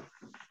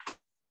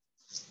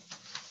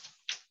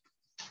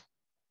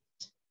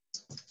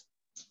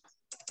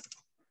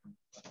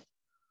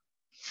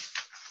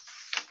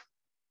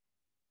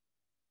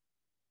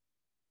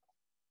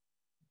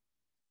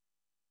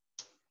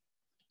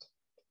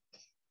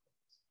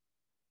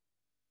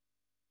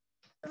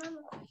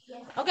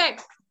 Okay,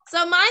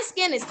 so my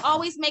skin is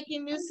always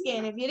making new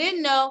skin. If you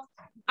didn't know,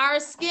 our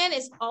skin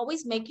is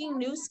always making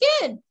new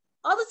skin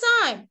all the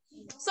time.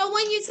 So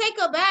when you take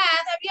a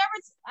bath,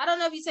 I don't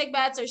know if you take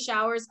baths or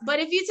showers, but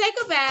if you take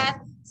a bath,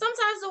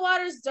 sometimes the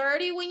water's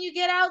dirty when you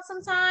get out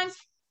sometimes,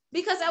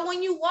 because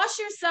when you wash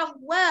yourself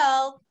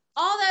well,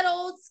 all that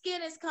old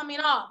skin is coming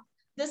off.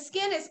 The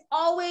skin is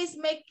always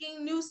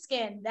making new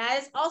skin. That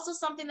is also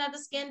something that the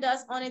skin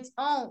does on its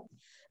own.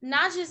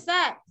 Not just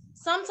that,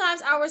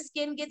 sometimes our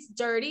skin gets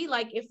dirty,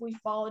 like if we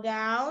fall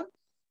down,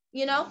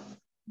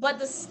 but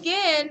the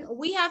skin,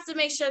 we have to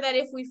make sure that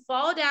if we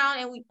fall down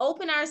and we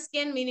open our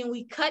skin, meaning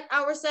we cut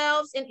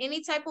ourselves in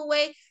any type of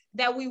way,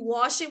 that we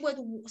wash it with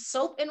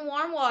soap and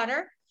warm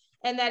water.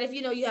 And that if,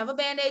 you have a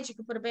Band-Aid, you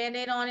can put a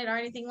Band-Aid on it or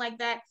anything like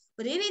that.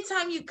 But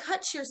anytime you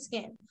cut your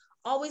skin,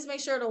 always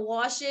make sure to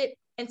wash it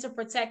and to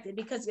protect it,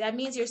 because that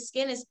means your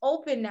skin is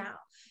open now.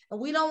 And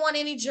we don't want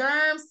any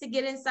germs to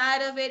get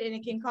inside of it, and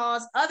it can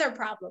cause other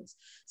problems.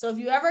 So if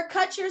you ever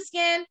cut your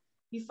skin,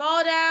 you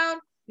fall down,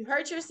 you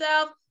hurt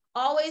yourself,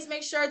 always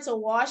make sure to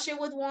wash it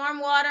with warm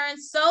water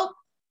and soap.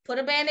 Put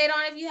a Band-Aid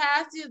on if you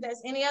have to. If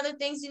there's any other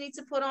things you need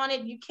to put on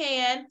it, you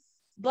can.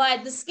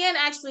 But the skin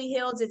actually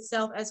heals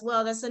itself as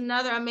well. That's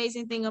another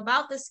amazing thing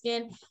about the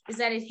skin, is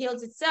that it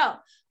heals itself.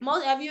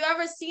 Have you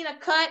ever seen a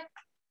cut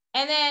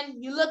and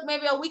then you look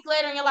maybe a week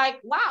later and you're like,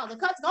 wow, the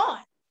cut's gone,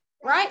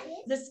 right?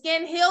 The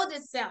skin healed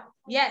itself.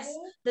 Yes,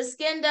 the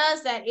skin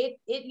does that.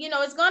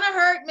 It's going to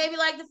hurt maybe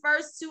like the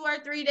first 2 or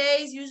 3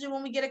 days, usually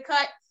when we get a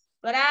cut.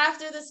 But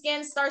after the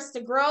skin starts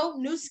to grow,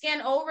 new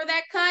skin over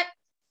that cut,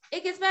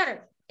 it gets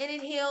better and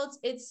it heals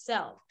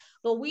itself.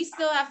 But we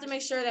still have to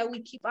make sure that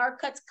we keep our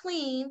cuts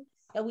clean,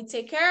 that we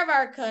take care of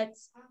our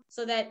cuts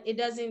so that it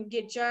doesn't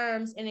get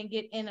germs and it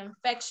get an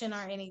infection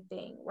or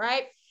anything,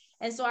 right?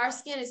 And so our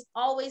skin is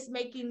always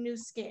making new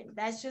skin.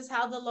 That's just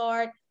how the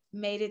Lord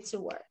made it to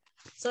work.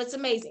 So it's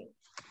amazing.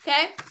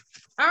 Okay.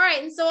 All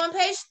right. And so on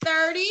page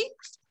 30,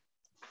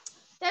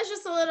 that's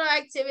just a little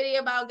activity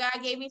about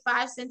God gave me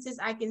 5 senses.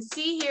 I can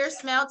see, hear,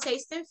 smell,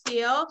 taste, and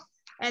feel.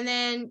 And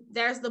then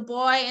there's the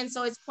boy. And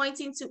so it's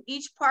pointing to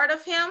each part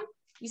of him.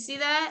 You see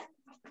that?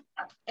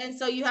 And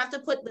so you have to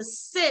put the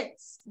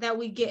sense that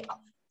we get.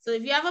 So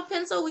if you have a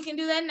pencil, we can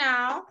do that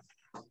now.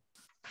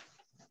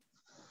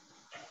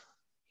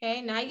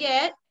 Okay, not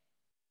yet.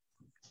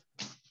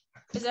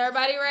 Is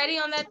everybody ready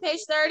on that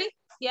page 30?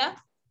 Yeah?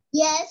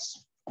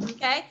 Yes.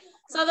 Okay,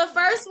 so the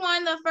first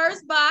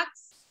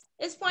box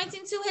is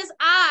pointing to his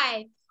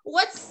eye.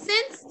 What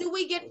sense do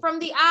we get from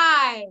the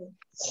eye?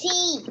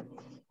 See.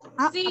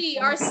 See,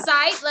 or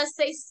sight. Let's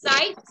say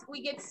sight.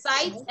 We get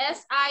sight,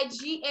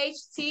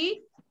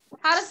 S-I-G-H-T.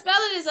 How to spell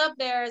it is up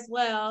there as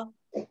well.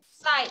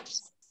 Sight,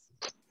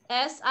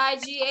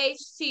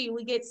 S-I-G-H-T.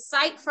 We get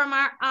sight from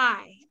our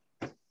eye.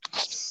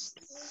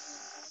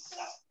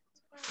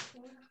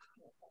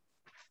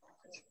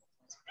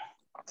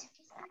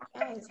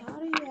 Guys, how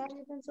do you have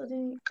your pencil?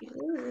 Didn't use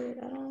it?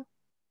 I don't.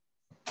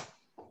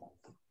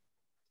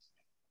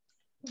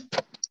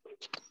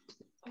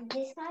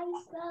 This how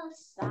you spell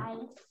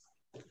sight.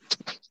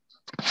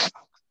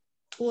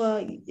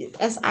 Well,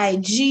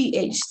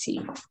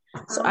 S-I-G-H-T.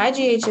 So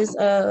IGH is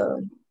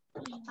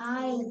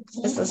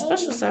it's a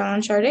special sign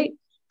on chart 8.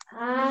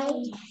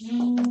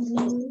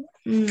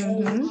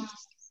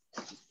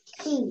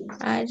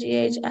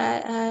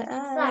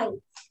 I-G-H-I-I-I.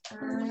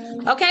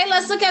 Okay,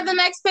 let's look at the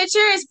next picture.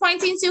 It's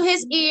pointing to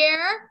his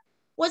ear.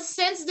 What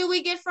sense do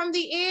we get from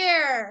the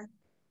ear?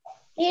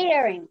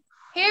 Hearing.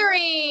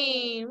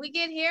 Hearing. We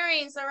get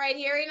hearing. So right,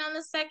 hearing on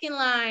the second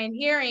line.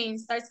 Hearing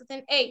starts with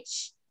an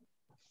H.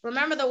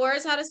 Remember the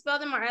words, how to spell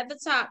them are at the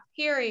top.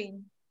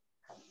 Hearing.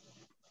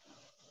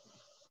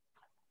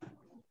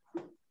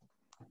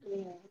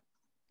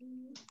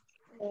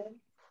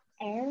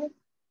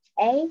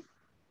 A.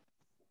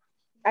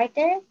 Right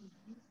there.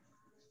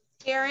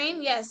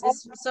 Hearing, yes.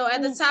 So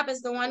at the top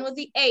is the one with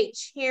the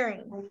H.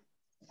 Hearing.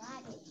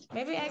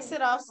 Maybe X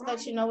it off so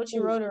that you know what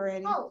you wrote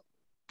already.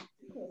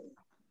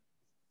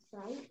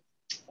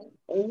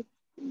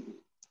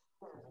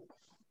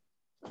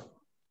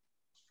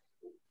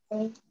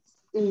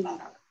 Give me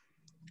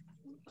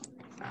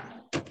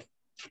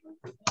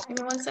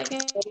 1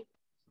 second.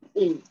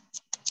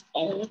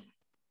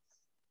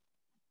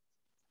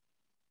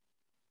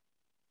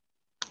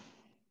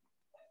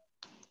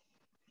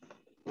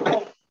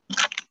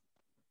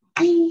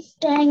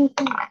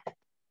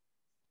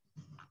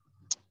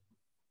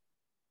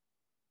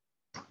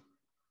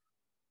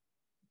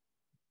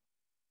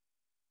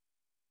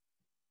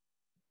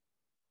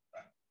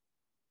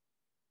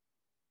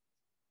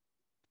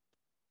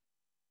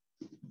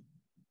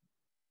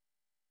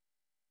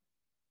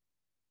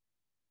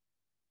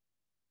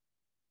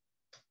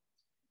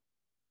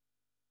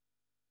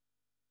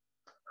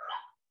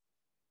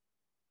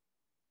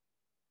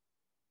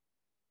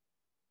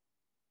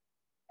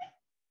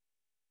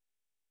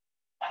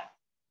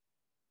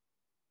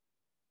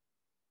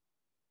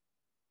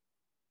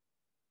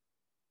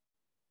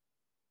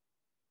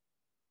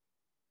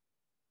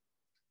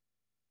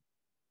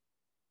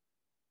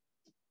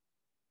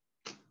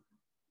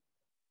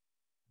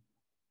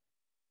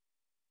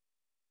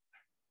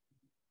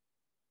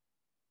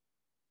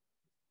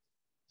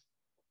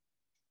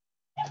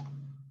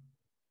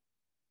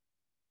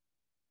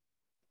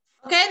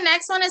 Okay,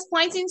 next one is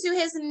pointing to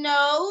his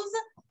nose.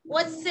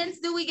 What sense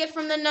do we get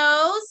from the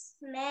nose?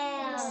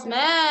 Smell.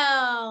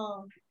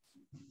 Smell.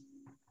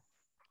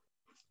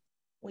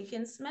 We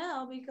can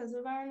smell because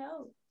of our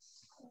nose.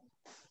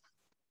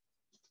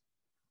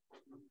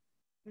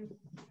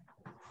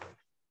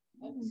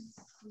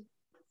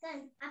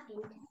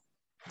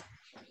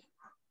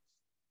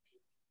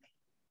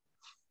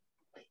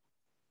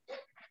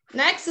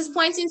 Next is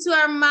pointing to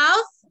our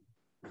mouth.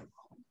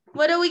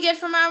 What do we get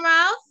from our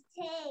mouth?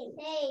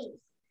 Taste.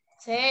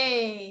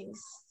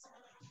 Taste.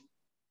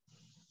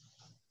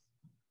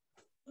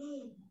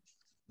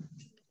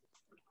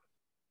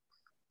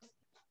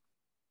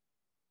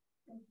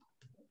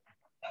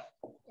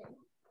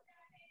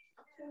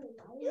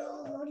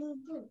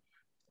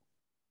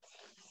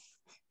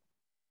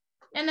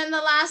 And then the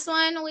last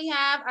one we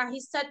have,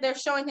 they're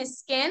showing his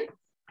skin.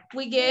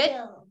 We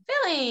get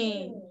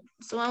feeling.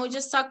 It's the one we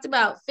just talked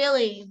about,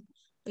 feeling.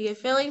 We get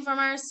feeling from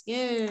our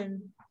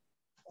skin.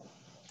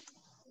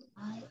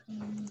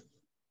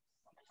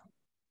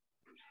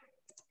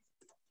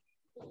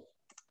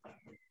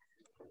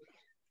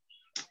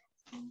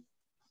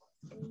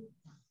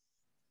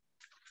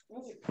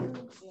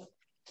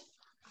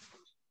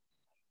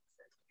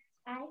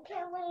 I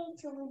can't wait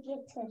till we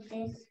get to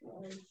this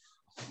one.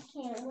 I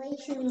can't wait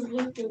till we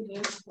get to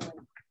this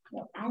one. No,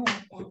 I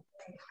like that one.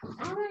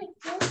 I like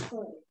this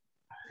one.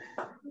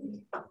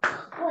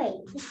 Wait,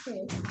 this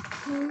is.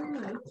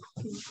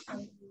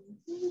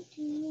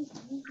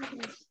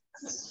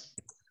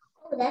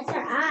 Oh, that's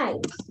our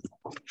eyes.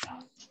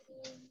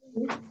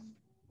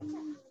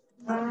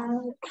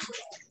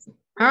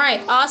 All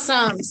right,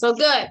 awesome. So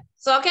good.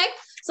 So, okay.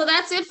 So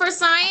that's it for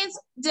science,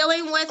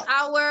 dealing with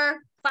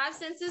our 5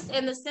 senses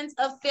and the sense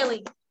of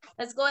feeling.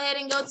 Let's go ahead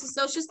and go to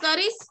social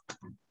studies.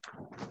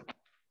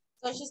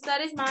 Social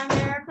studies, My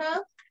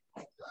America,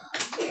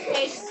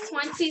 page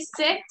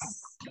 26.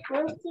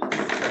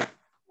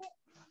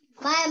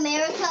 My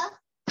America?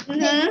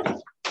 Mm-hmm.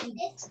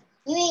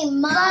 You mean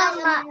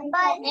Mama and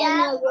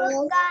the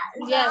world?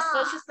 Yes,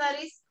 social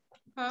studies.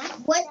 Huh?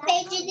 What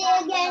page is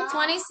it again?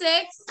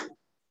 26.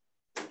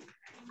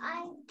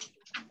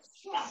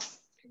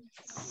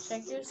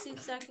 Check your seat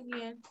sack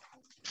again.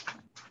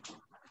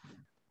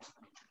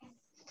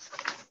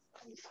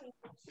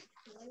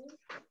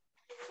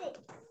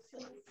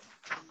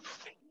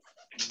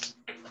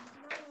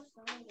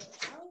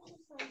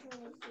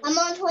 I'm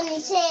on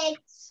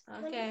 26.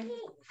 Okay.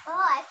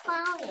 Oh, I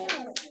found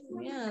it.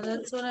 Yeah,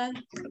 that's what I...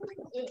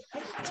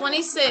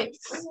 26.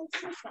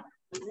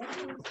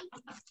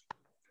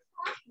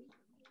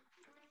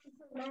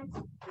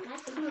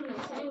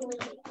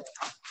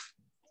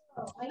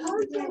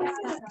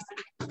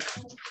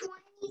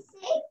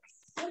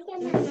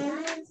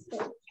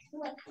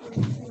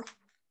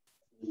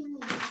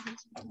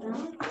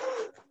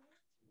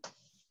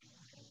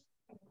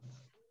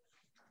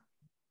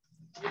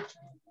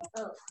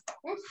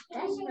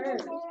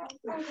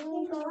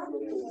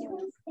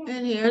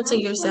 And here to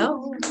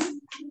yourself.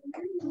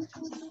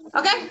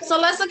 Okay, so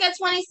let's look at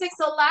 26.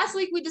 So last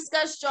week we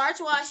discussed George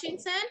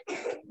Washington.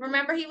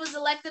 Remember, he was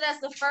elected as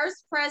the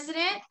first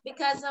president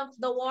because of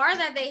the war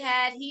that they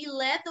had. He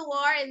led the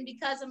war, and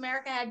because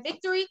America had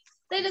victory,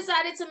 they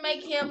decided to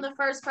make him the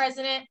first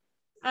president.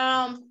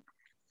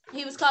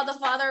 He was called the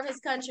father of his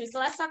country. So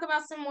let's talk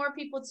about some more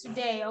people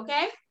today,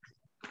 okay?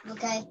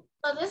 Okay.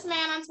 So this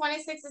man on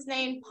 26 is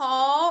named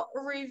Paul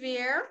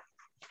Revere.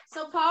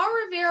 So Paul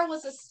Revere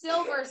was a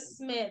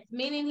silversmith,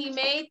 meaning he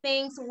made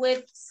things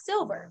with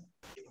silver.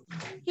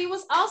 He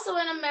was also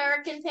an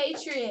American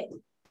patriot.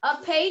 A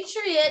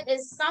patriot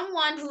is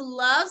someone who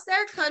loves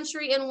their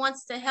country and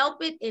wants to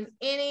help it in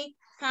any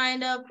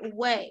kind of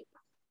way.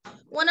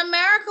 When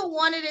America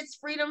wanted its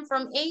freedom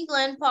from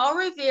England, Paul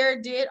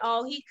Revere did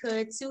all he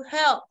could to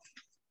help.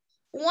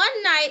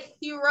 One night,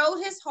 he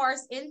rode his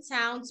horse in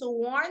town to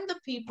warn the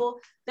people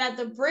that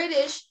the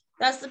British,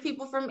 that's the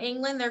people from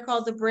England, they're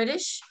called the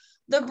British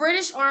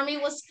army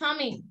was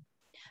coming.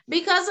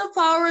 Because of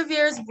Paul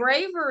Revere's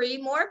bravery,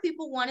 more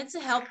people wanted to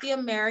help the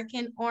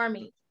American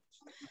army.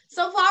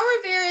 So Paul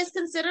Revere is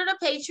considered a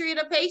patriot.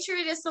 A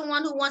patriot is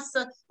someone who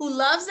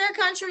loves their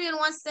country and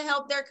wants to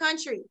help their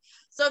country.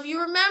 So if you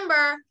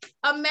remember,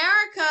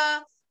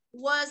 America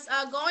was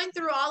going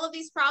through all of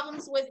these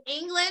problems with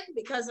England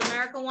because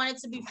America wanted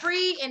to be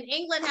free and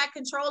England had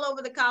control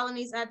over the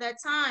colonies at that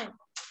time.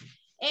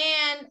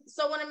 And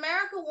so when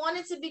America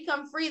wanted to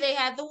become free, they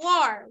had the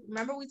war.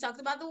 Remember, we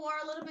talked about the war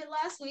a little bit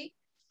last week.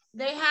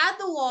 They had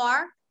the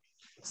war.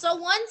 So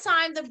one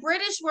time the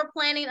British were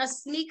planning a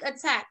sneak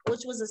attack,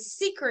 which was a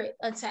secret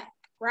attack,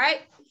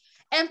 right?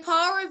 And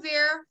Paul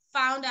Revere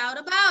found out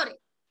about it.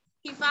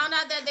 He found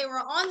out that they were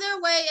on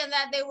their way and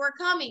that they were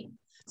coming.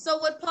 So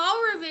what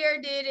Paul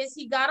Revere did is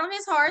he got on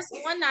his horse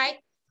one night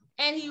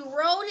and he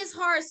rode his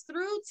horse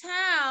through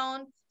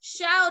town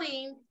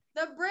shouting,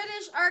 "The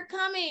British are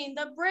coming,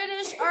 the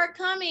British are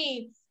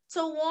coming,"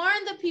 to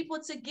warn the people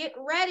to get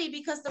ready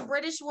because the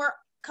British were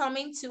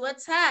coming to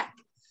attack.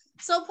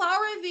 So Paul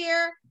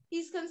Revere,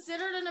 he's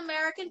considered an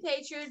American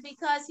patriot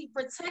because he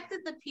protected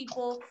the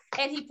people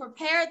and he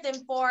prepared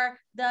them for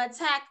the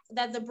attack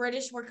that the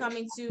British were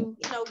coming to,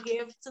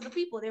 give to the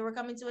people. They were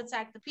coming to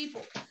attack the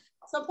people.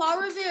 So Paul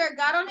Revere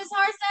got on his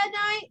horse that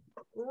night,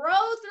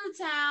 rode through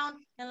town,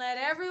 and let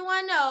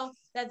everyone know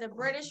that the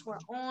British were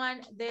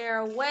on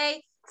their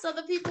way. So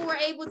the people were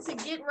able to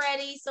get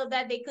ready so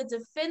that they could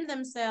defend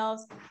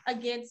themselves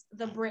against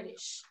the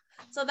British.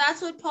 So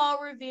that's what Paul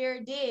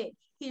Revere did.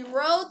 He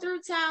rode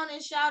through town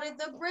and shouted,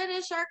 "The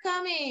British are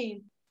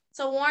coming,"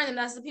 to warn them.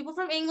 That's the people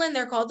from England.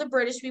 They're called the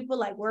British people,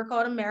 like we're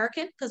called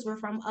American because we're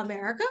from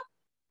America,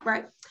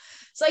 right?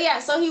 So yeah,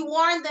 so he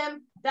warned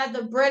them that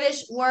the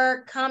British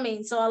were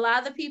coming. So a lot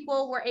of the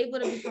people were able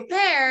to be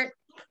prepared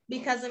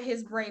because of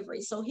his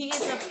bravery. So he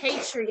is a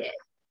patriot.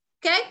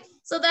 Okay,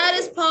 so that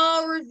is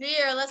Paul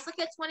Revere. Let's look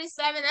at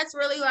 27. That's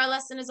really who our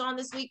lesson is on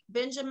this week,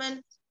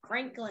 Benjamin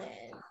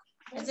Franklin.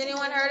 Has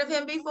anyone heard of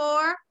him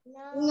before?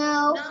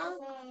 No.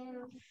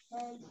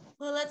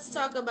 Well, let's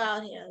talk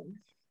about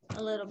him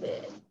a little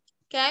bit.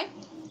 Okay,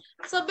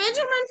 so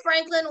Benjamin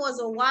Franklin was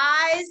a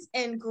wise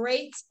and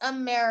great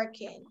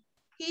American.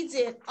 He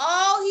did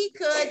all he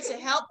could to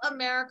help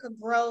America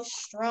grow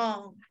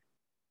strong.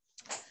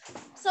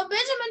 So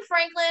Benjamin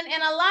Franklin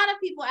and a lot of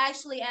people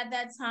actually at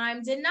that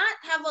time did not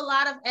have a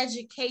lot of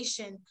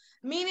education,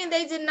 meaning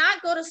they did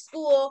not go to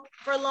school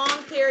for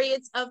long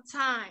periods of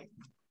time.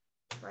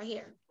 Right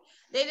here.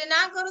 They did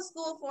not go to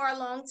school for a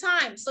long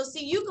time. So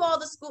see, you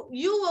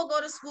will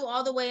go to school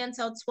all the way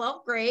until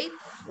 12th grade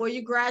where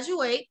you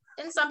graduate,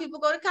 and some people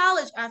go to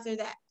college after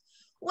that.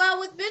 Well,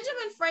 with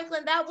Benjamin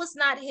Franklin, that was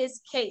not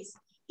his case.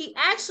 He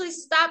actually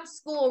stopped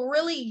school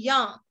really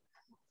young.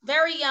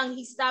 Very young,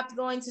 he stopped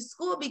going to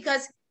school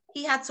because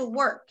he had to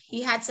work.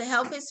 He had to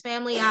help his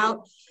family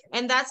out.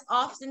 And that's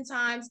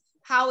oftentimes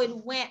how it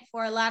went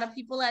for a lot of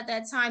people at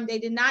that time. They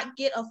did not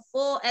get a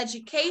full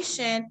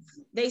education.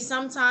 They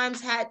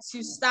sometimes had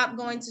to stop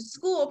going to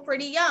school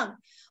pretty young.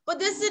 But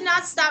this did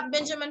not stop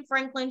Benjamin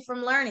Franklin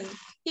from learning.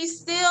 He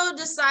still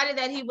decided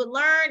that he would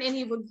learn and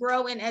he would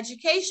grow in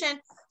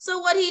education. So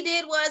what he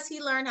did was he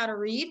learned how to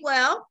read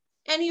well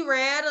and he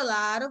read a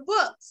lot of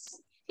books.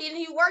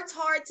 He worked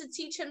hard to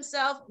teach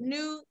himself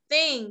new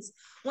things.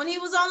 When he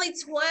was only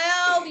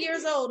 12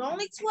 years old,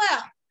 only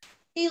 12,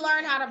 he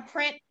learned how to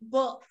print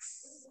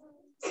books.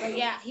 So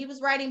yeah, he was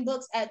writing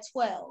books at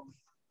 12.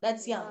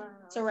 That's young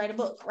to write a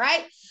book,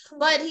 right?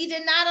 But he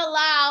did not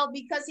allow,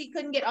 because he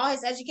couldn't get all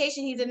his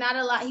education, he did not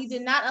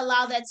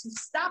allow that to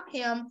stop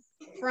him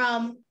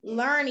from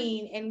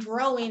learning and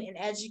growing in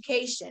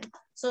education.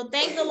 So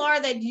thank the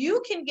Lord that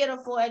you can get a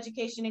full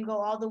education and go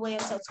all the way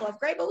until 12th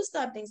grade, but we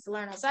still have things to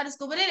learn outside of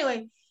school. But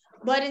anyway,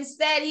 but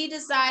instead he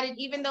decided,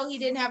 even though he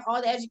didn't have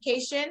all the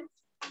education,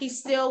 he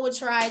still would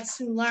try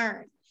to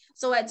learn.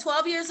 So at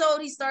 12 years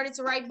old, he started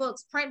to write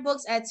books, print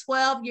books at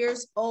 12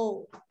 years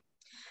old.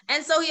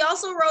 And so he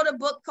also wrote a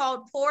book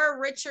called Poor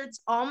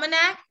Richard's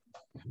Almanac.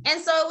 And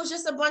so it was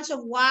just a bunch of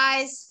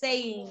wise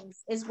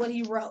sayings is what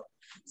he wrote.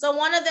 So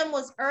one of them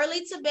was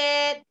early to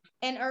bed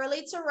and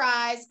early to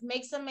rise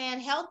makes a man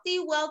healthy,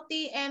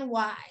 wealthy, and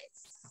wise.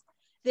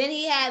 Then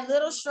he had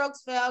little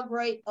strokes fell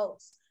great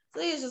oaks.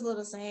 So these are just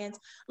little sayings,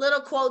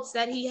 little quotes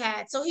that he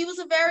had. So he was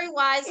a very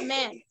wise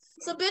man.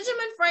 So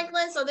Benjamin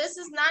Franklin, so this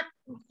is not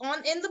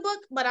in the book,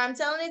 but I'm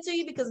telling it to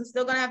you because I'm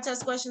still going to have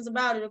test questions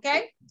about it,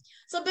 okay?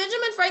 So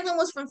Benjamin Franklin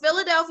was from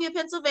Philadelphia,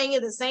 Pennsylvania,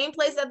 the same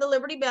place that the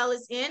Liberty Bell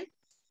is in.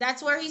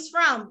 That's where he's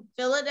from,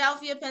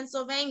 Philadelphia,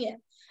 Pennsylvania.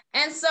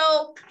 And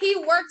so he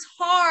worked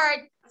hard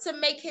to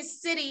make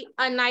his city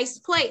a nice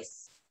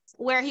place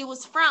where he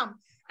was from.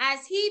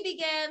 As he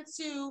began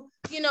to,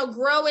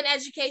 grow in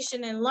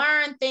education and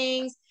learn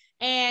things,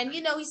 and,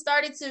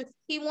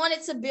 he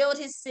wanted to build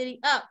his city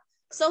up.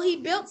 So he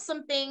built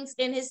some things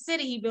in his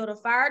city. He built a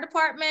fire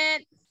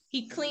department.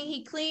 He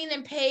cleaned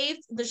and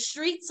paved the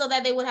streets so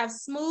that they would have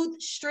smooth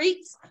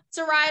streets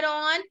to ride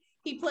on.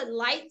 He put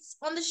lights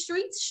on the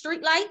streets,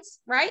 street lights,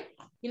 right?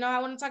 You know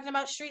how when I'm talking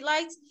about street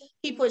lights?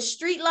 He put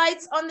street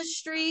lights on the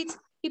streets.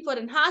 He put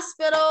a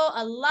hospital,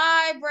 a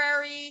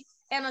library,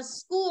 and a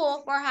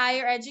school for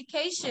higher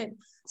education.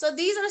 So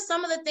these are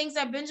some of the things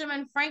that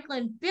Benjamin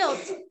Franklin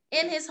built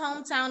in his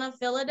hometown of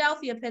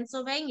Philadelphia,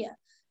 Pennsylvania.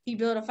 He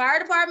built a fire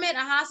department, a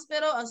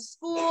hospital, a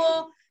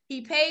school.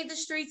 He paved the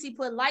streets. He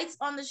put lights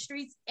on the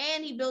streets,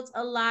 and he built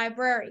a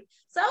library.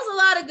 So that was a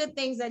lot of good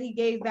things that he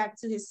gave back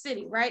to his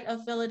city, right,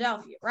 of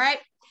Philadelphia, right?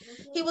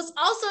 He was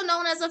also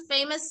known as a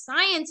famous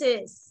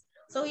scientist.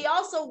 So he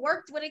also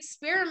worked with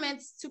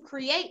experiments to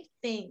create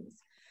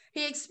things.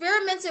 He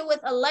experimented with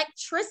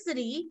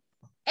electricity,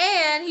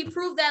 and he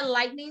proved that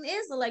lightning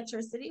is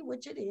electricity,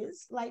 which it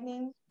is.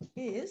 Lightning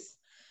is.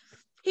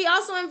 He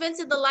also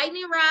invented the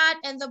lightning rod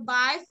and the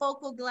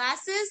bifocal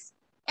glasses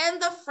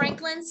and the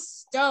Franklin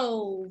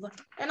stove,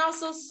 and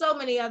also so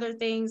many other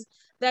things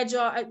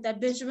that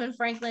Benjamin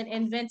Franklin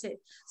invented.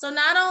 So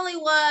not only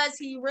was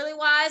he really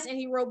wise and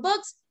he wrote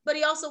books, but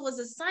he also was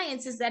a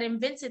scientist that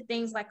invented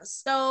things like a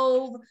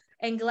stove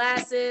and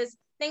glasses,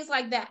 things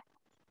like that.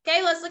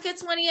 Okay, let's look at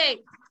 28.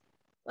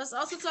 Let's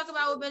also talk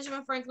about what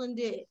Benjamin Franklin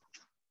did.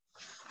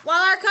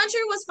 While our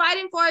country was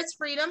fighting for its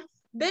freedom,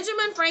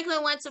 Benjamin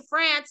Franklin went to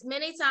France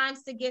many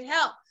times to get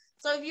help.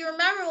 So if you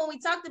remember when we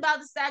talked about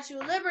the Statue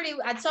of Liberty,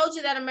 I told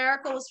you that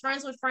America was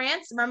friends with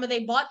France. Remember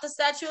they bought the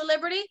Statue of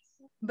Liberty?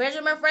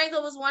 Benjamin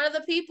Franklin was one of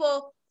the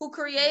people who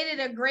created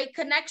a great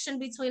connection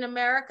between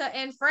America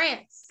and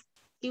France.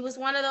 He was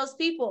one of those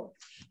people.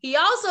 He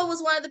also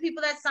was one of the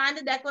people that signed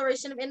the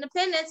Declaration of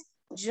Independence,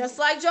 just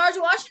like George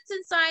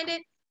Washington signed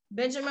it.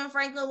 Benjamin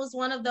Franklin was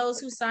one of those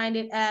who signed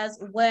it as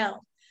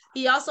well.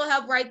 He also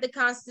helped write the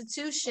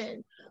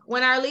Constitution.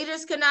 When our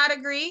leaders could not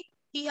agree,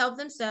 he helped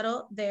them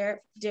settle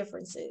their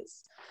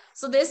differences.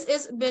 So this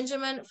is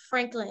Benjamin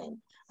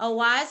Franklin, a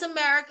wise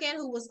American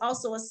who was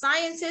also a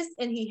scientist,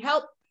 and he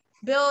helped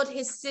build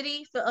his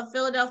city of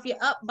Philadelphia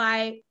up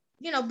by,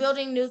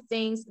 building new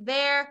things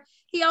there.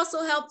 He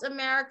also helped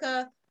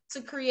America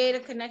to create a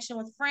connection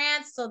with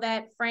France so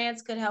that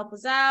France could help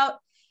us out.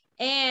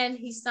 And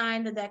he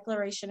signed the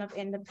Declaration of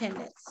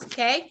Independence,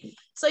 okay?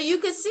 So you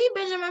could see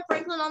Benjamin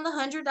Franklin on the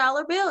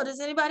 $100 bill. Does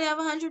anybody have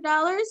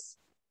 $100?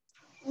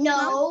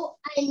 No,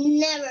 I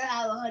never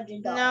have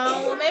 $100. No,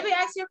 well, maybe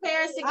ask your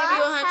parents to give you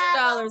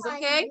 $100,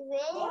 okay?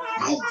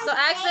 So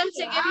ask them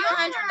to give you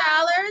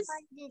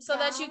 $100 so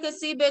that you could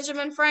see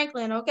Benjamin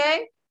Franklin,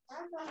 okay?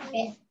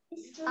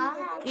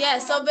 Yeah,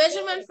 so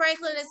Benjamin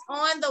Franklin is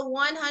on the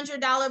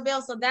 $100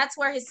 bill, so that's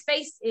where his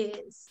face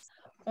is,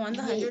 on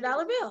the $100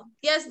 bill.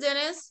 Yes,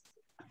 Dennis?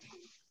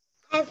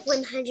 I have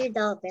 $100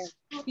 bill.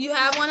 You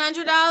have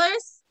 $100?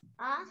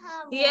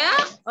 Yeah?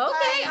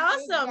 Okay,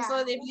 awesome. So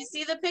if you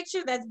see the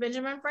picture, that's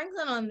Benjamin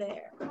Franklin on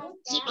there.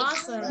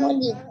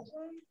 Awesome.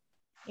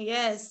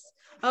 Yes.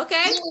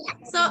 Okay.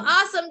 So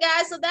awesome,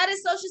 guys. So that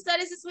is social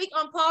studies this week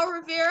on Paul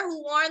Revere,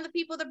 who warned the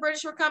people the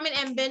British were coming,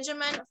 and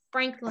Benjamin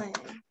Franklin.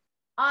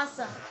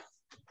 Awesome.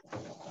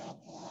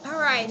 All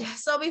right.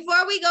 So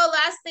before we go,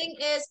 last thing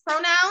is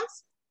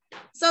pronouns.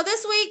 So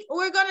this week,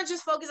 we're going to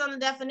just focus on the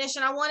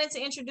definition. I wanted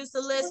to introduce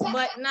the list,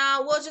 but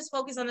now we'll just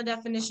focus on the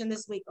definition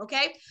this week,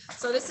 okay?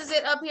 So this is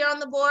it up here on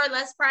the board.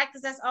 Let's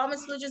practice. That's all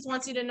Ms. Fluges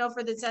wants you to know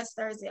for the test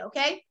Thursday,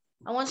 okay?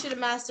 I want you to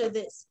master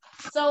this.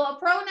 So a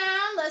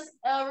pronoun, let's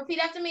repeat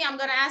after me. I'm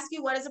going to ask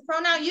you, what is a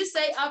pronoun? You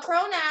say a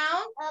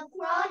pronoun. A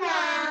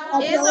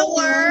pronoun is a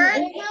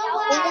word.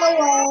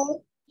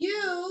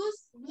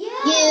 Used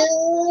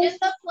in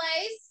the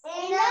place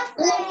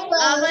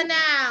of a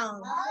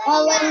noun.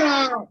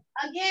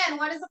 Again,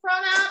 what is a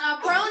pronoun? A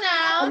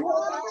pronoun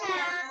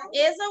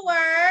is a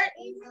word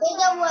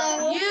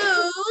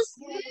used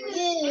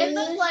in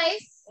the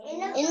place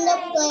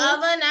of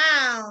a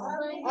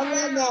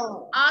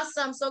noun.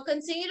 Awesome. So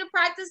continue to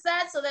practice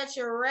that so that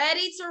you're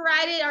ready to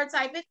write it or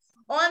type it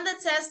on the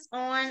test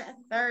on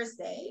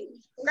Thursday.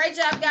 Great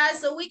job, guys.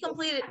 So we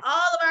completed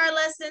all of our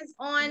lessons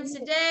on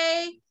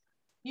today.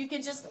 You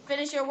can just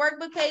finish your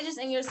workbook pages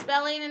and your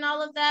spelling and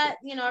all of that,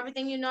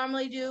 everything you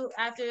normally do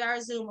after our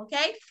Zoom,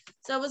 okay?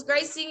 So it was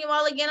great seeing you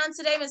all again on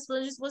today. Ms.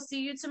 Fluges, we'll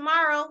see you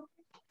tomorrow.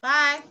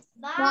 Bye.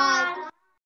 Bye.